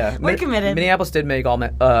already, yeah. We're committed. Minneapolis did make all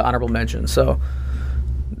honorable mentions, so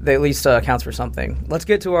they at least counts for something. Let's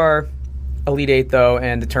get to our Elite Eight, though,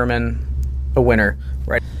 and determine a winner,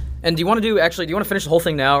 right? And do you want to finish the whole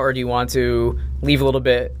thing now, or do you want to leave a little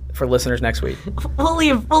bit for listeners next week? We'll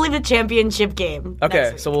leave the championship game.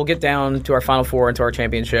 Okay, so we'll get down to our Final Four and to our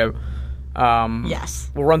championship.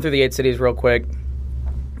 Yes. We'll run through the 8 cities real quick.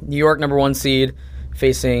 New York, number 1 seed,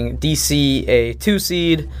 facing DC, a 2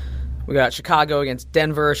 seed. We got Chicago against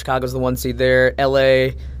Denver. Chicago's the 1 seed there.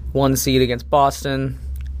 LA, 1 seed against Boston.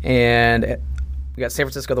 And we got San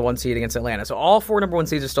Francisco, the 1 seed against Atlanta. So all 4 number 1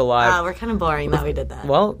 seeds are still alive. We're kind of boring that we did that.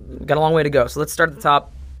 Well, got a long way to go. So let's start at the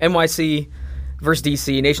top. NYC versus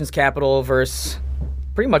DC, nation's capital versus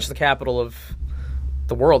pretty much the capital of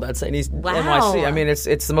the world, I'd say. Wow. NYC. I mean, it's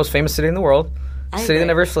the most famous city in the world. City that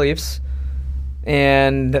never sleeps.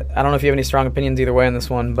 And I don't know if you have any strong opinions either way on this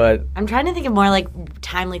one, but I'm trying to think of more like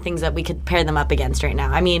timely things that we could pair them up against right now.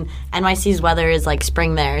 I mean, NYC's weather is like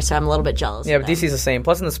spring there, so I'm a little bit jealous. Yeah, but DC's the same.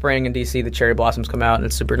 Plus in the spring in DC, the cherry blossoms come out, and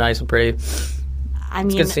it's super nice and pretty. I mean,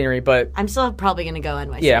 it's good scenery, but I'm still probably going to go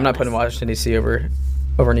NYC. Yeah, I'm not putting Washington, D.C. over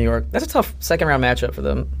New York. That's a tough second-round matchup for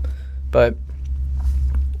them. But,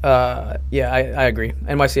 yeah, I agree.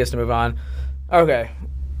 NYC has to move on. Okay,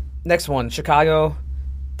 next one, Chicago,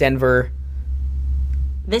 Denver.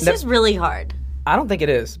 This is really hard. I don't think it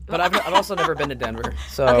is, but I've also never been to Denver.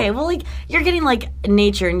 So okay, well, like you're getting like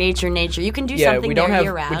nature. You can do something there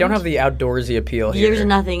year round. We don't have the outdoorsy appeal here. There's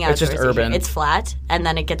nothing outdoorsy. It's just urban. It's flat, and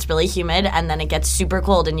then it gets really humid, and then it gets super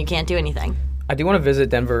cold, and you can't do anything. I do want to visit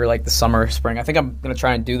Denver like the summer, spring. I think I'm going to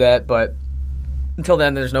try and do that, but until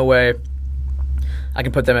then, there's no way I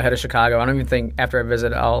can put them ahead of Chicago. I don't even think after I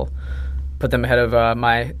visit, I'll put them ahead of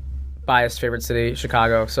my biased favorite city,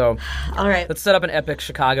 Chicago. So, all right, let's set up an epic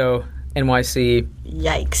Chicago NYC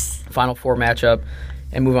Final Four matchup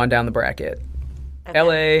and move on down the bracket. Okay.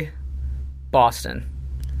 LA, Boston.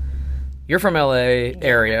 You're from LA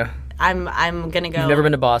area. I'm gonna go. You've never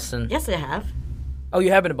been to Boston? Yes, I have. Oh,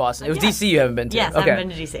 you have been to Boston. It was DC you haven't been to. Yes, okay. I haven't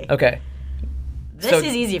been to DC. Okay. This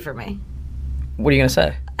is easy for me. What are you gonna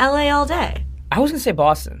say? LA all day. I was gonna say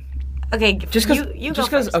Boston. Okay, just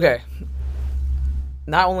because. Okay.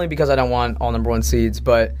 Not only because I don't want all number 1 seeds,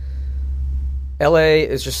 but LA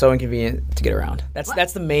is just so inconvenient to get around.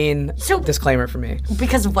 That's the main disclaimer for me.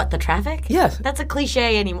 Because of what, the traffic? Yes. That's a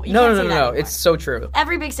cliche anymore. No. It's so true.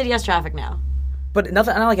 Every big city has traffic now. But not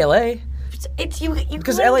like LA. It's you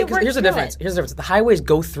because LA. Because here's the difference. The highways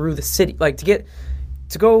go through the city. Like to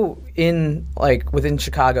go in like within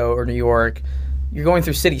Chicago or New York, you're going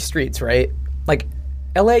through city streets, right? Like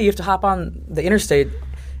LA, you have to hop on the interstate.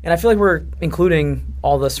 And I feel like we're including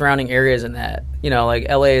all the surrounding areas in that. You know, like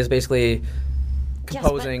LA is basically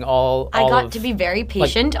composing all I got to be very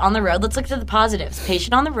patient on the road. Let's look at the positives.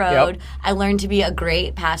 Patient on the road. Yep. I learned to be a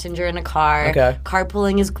great passenger in a car. Okay.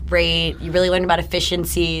 Carpooling is great. You really learn about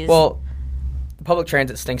efficiencies. Well, the public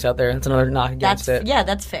transit stinks out there. That's another knock against it. Yeah,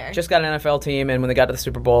 that's fair. Just got an NFL team, and when they got to the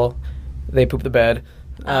Super Bowl, they pooped the bed.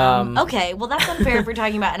 Okay, well that's unfair if we're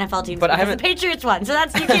talking about NFL teams. But the Patriots won, so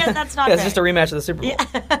that's not fair. It's just a rematch of the Super Bowl.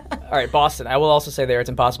 Yeah. All right, Boston. I will also say there, it's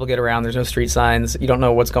impossible to get around. There's no street signs. You don't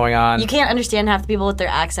know what's going on. You can't understand half the people with their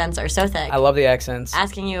accents are so thick. I love the accents.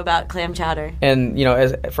 Asking you about clam chowder. And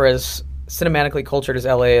as cinematically cultured as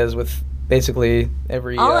LA is with basically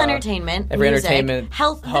every entertainment, music, entertainment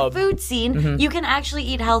health, hub. The food scene. You can actually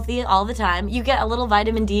eat healthy all the time. You get a little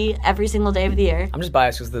vitamin D every single day of the year. I'm just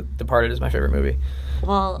biased because The Departed is my favorite movie.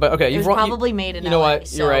 Well, but okay, it was probably made in LA. You know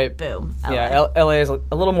what? You're right. Boom. LA. Yeah, LA is a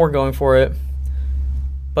little more going for it.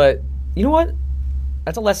 But you know what?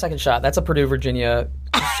 That's a last second shot. That's a Purdue, Virginia.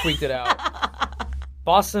 Just squeaked it out.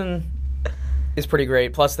 Boston is pretty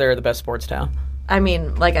great. Plus, they're the best sports town. I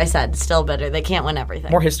mean, like I said, still better. They can't win everything.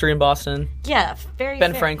 More history in Boston. Yeah, very.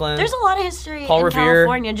 Ben Franklin. There's a lot of history in Revere.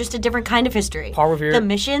 California, just a different kind of history. Paul Revere. The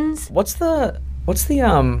missions. What's the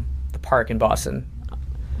park in Boston?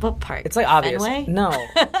 What park? It's like obvious. Fenway? No,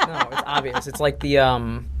 it's obvious. It's like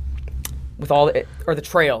the with all the, or the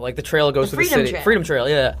trail. Like the trail goes through the city. Trail. Freedom Trail,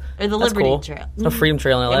 yeah. Or the Liberty Trail. There's no Freedom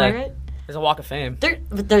Trail in LA. Am I right? There's a Walk of Fame.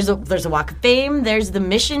 There's a Walk of Fame. There's the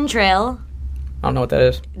Mission Trail. I don't know what that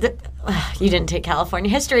is. You didn't take California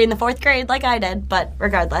history in the 4th grade like I did, but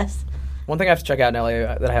regardless. One thing I have to check out in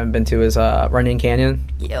LA that I haven't been to is Running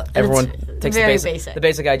Canyon. Yeah, everyone takes the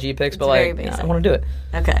basic IG pics, but like I want to do it.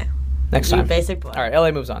 Okay. Next time. Basic boy. All right,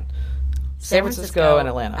 LA moves on. San Francisco and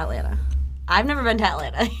Atlanta. I've never been to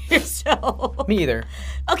Atlanta, so... Me either.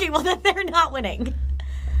 Okay, well then they're not winning.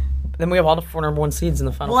 Then we have all the 4 number 1 seeds in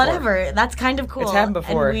the final Whatever. 4. That's kind of cool. It's happened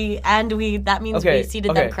before. And we that means we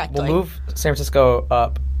seeded them correctly. We'll move San Francisco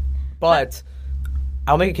up. But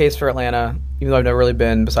I'll make a case for Atlanta, even though I've never really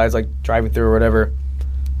been, besides like driving through or whatever.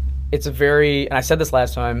 It's a very, and I said this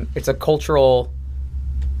last time, it's a cultural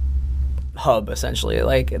hub, essentially.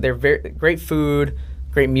 Like, they're very great food,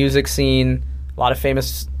 great music scene, a lot of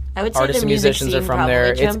famous artists and musicians are from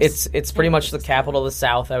there. It's pretty much the capital of the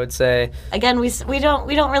South, I would say. Again, we don't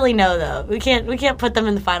really know though. We can't put them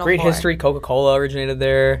in the final Great 4. history. Coca-Cola originated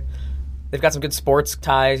there. They've got some good sports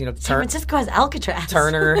ties. You know, San Francisco has Alcatraz.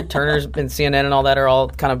 Turner's been CNN and all that are all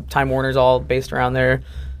kind of Time Warner's all based around there.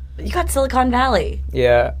 You got Silicon Valley.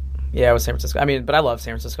 Yeah, it was San Francisco. I mean, but I love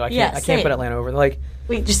San Francisco. I can't put Atlanta over. Like,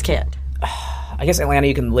 we just can't. I guess Atlanta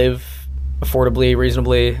you can live affordably,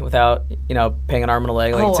 reasonably, without, you know, paying an arm and a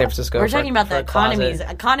leg like in San Francisco. We're talking about the economies.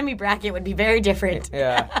 Economy bracket would be very different.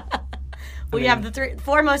 Yeah. We have the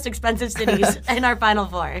 4 most expensive cities in our final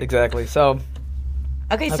 4. Exactly. So.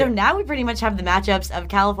 Okay, so now we pretty much have the matchups of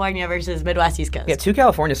California versus Midwest East Coast. Yeah, 2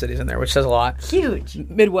 California cities in there, which says a lot. Huge.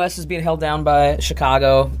 Midwest is being held down by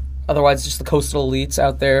Chicago. Otherwise, just the coastal elites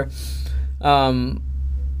out there. So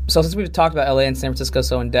since we've talked about LA and San Francisco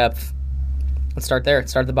so in depth, let's start there.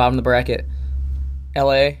 Start at the bottom of the bracket.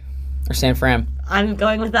 LA or San Fran? I'm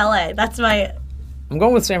going with LA. I'm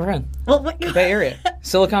going with San Fran. Well, Bay Area.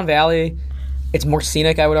 Silicon Valley. It's more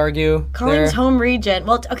scenic, I would argue. Colleen's home region.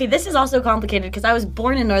 Well, okay, this is also complicated because I was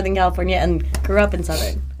born in Northern California and grew up in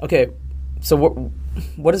Southern. Okay, so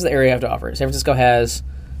what does the area have to offer? San Francisco has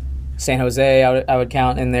San Jose, I would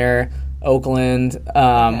count in there, Oakland,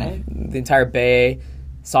 the entire Bay.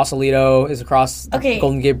 Sausalito is across the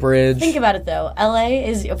Golden Gate Bridge. Think about it, though. LA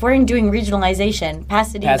is, if we're doing regionalization,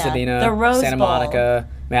 Pasadena, the Rose Santa Bowl. Monica,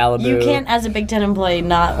 Malibu. You can't, as a Big Ten employee,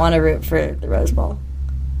 not want to root for the Rose Bowl.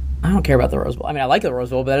 I don't care about the Rose Bowl. I mean, I like the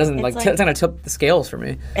Rose Bowl, but that doesn't it's going to tip the scales for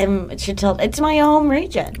me. It should tilt. It's my home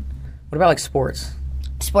region. What about like sports?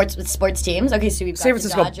 Sports teams. Okay, so we've got the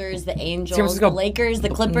Dodgers, the Angels, the Lakers, the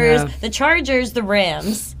Clippers, the Chargers, the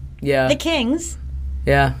Rams, the Kings,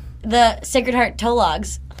 the Sacred Heart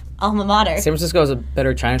Tologs, alma mater. San Francisco is a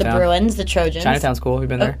better Chinatown. The Bruins, the Trojans. Chinatown's cool. Have you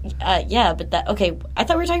been there? Yeah, but I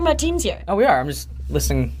thought we were talking about teams here. Oh, we are. I'm just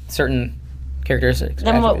listing certain characteristics.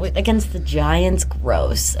 Then what against the Giants?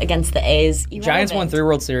 Gross. Against the A's? Irrelevant. Giants won 3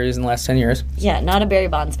 World Series in the last 10 years. Yeah, not a Barry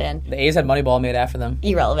Bonds fan. The A's had Moneyball made after them.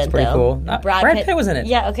 Irrelevant, it's pretty cool. Brad Pitt was in it.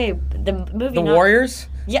 Yeah, okay. The movie. The Warriors?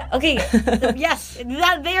 Yeah, okay. Yes,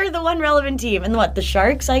 they are the one relevant team. And what, the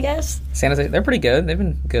Sharks, I guess? San Jose, they're pretty good. They've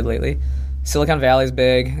been good lately. Silicon Valley's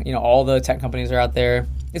big. You know, all the tech companies are out there.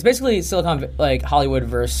 It's basically Hollywood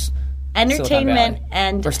versus entertainment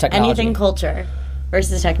and anything culture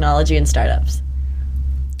versus technology and startups.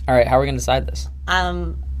 All right, how are we going to decide this?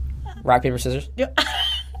 Rock, paper, scissors?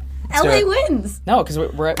 LA wins. No, because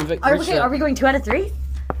are we going 2 out of 3?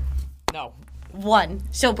 No. 1.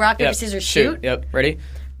 So rock, paper, scissors, shoot. Yep, ready?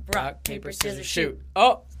 Rock, paper, scissors, shoot.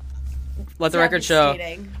 Oh! Let the record show.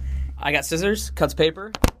 I got scissors, cuts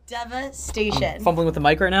paper. Devastation. I'm fumbling with the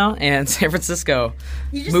mic right now, and San Francisco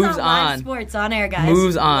moves on. Sports on air, guys.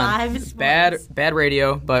 Moves on. Live sports. Bad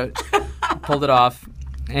radio, but pulled it off,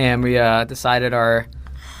 and we decided our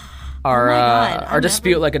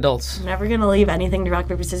dispute like adults. I'm never gonna leave anything to rock,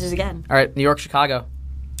 paper, scissors again. All right, New York, Chicago.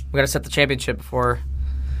 We got to set the championship before.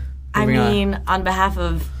 On behalf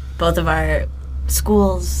of both of our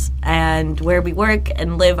schools and where we work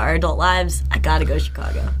and live our adult lives, I gotta go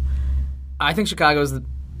Chicago. I think Chicago is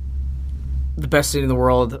the best city in the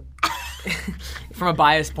world from a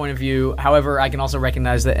biased point of view. However, I can also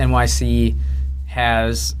recognize that NYC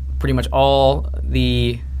has pretty much all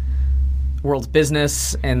the world's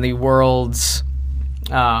business and the world's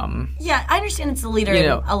I understand it's the leader in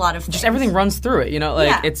a lot of things. Just everything runs through it,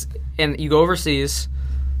 it's, and you go overseas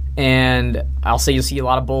and I'll say you'll see a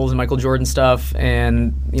lot of Bulls and Michael Jordan stuff,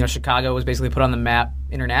 and Chicago was basically put on the map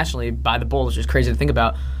internationally by the Bulls, which is crazy to think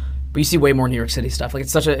about. But you see way more New York City stuff. Like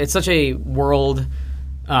it's such a world.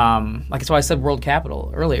 It's why I said world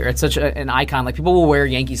capital earlier. It's such an icon. Like people will wear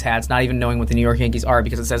Yankees hats, not even knowing what the New York Yankees are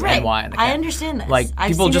because it says NY in the cap. I understand this. Like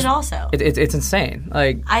I've people seen just it also. It's insane.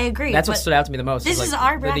 Like I agree. That's what stood out to me the most. This is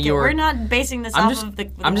our bracket. We're not basing this off of the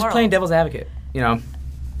I'm just world. Playing devil's advocate.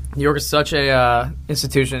 New York is such a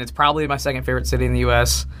institution. It's probably my second favorite city in the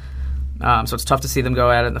U.S. So it's tough to see them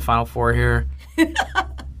go at it in the Final Four here.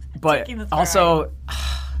 But also,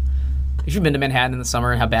 have you been to Manhattan in the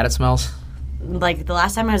summer and how bad it smells? Like the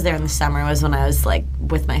last time I was there in the summer was when I was like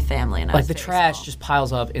with my family and I was the trash just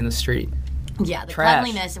piles up in the street. Yeah, the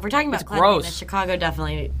cleanliness. If we're talking about cleanliness, gross. Chicago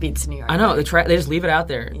definitely beats New York. I know they just leave it out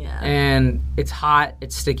there. Yeah, and it's hot,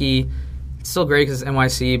 it's sticky. It's still great because it's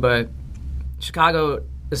NYC, but Chicago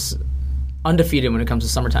is undefeated when it comes to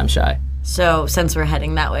summertime shy. So since we're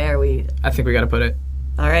heading that way, I think we got to put it.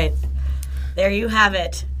 All right. There you have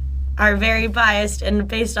it. Our very biased and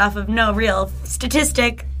based off of no real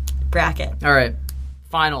statistic bracket. All right.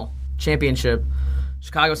 Final championship.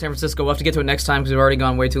 Chicago, San Francisco. We'll have to get to it next time because we've already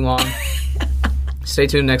gone way too long. Stay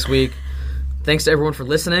tuned next week. Thanks to everyone for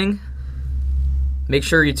listening. Make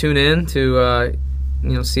sure you tune in to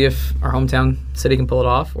see if our hometown city can pull it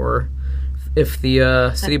off, or if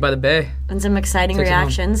the city by the bay. And some exciting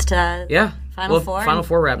reactions to Final Four. Final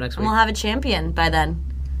Four wrap next week. And we'll have a champion by then.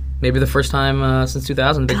 Maybe the first time since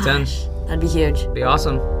 2000, Big Ten. That'd be huge. Be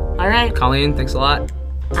awesome. All right. Colleen, thanks a lot.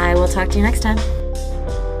 I will talk to you next time.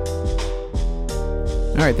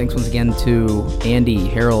 All right, thanks once again to Andy,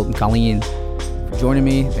 Harold, and Colleen for joining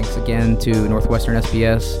me. Thanks again to Northwestern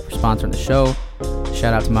SBS for sponsoring the show.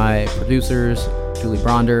 Shout out to my producers, Julie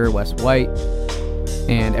Bronder, Wes White,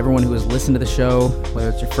 and everyone who has listened to the show, whether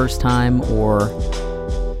it's your first time or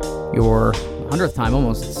your 100th time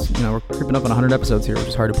almost. We're creeping up on 100 episodes here, which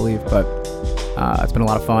is hard to believe, but it's been a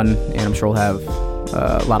lot of fun, and I'm sure we'll have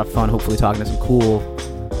a lot of fun hopefully talking to some cool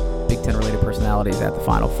Big Ten related personalities at the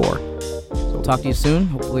Final Four. So we'll talk to you soon.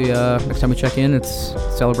 Hopefully next time we check in, it's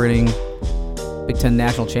celebrating Big Ten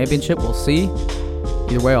National Championship. We'll see.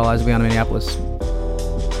 Either way, all eyes will be on Minneapolis.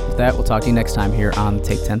 With that, we'll talk to you next time here on the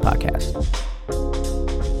Take 10 podcast.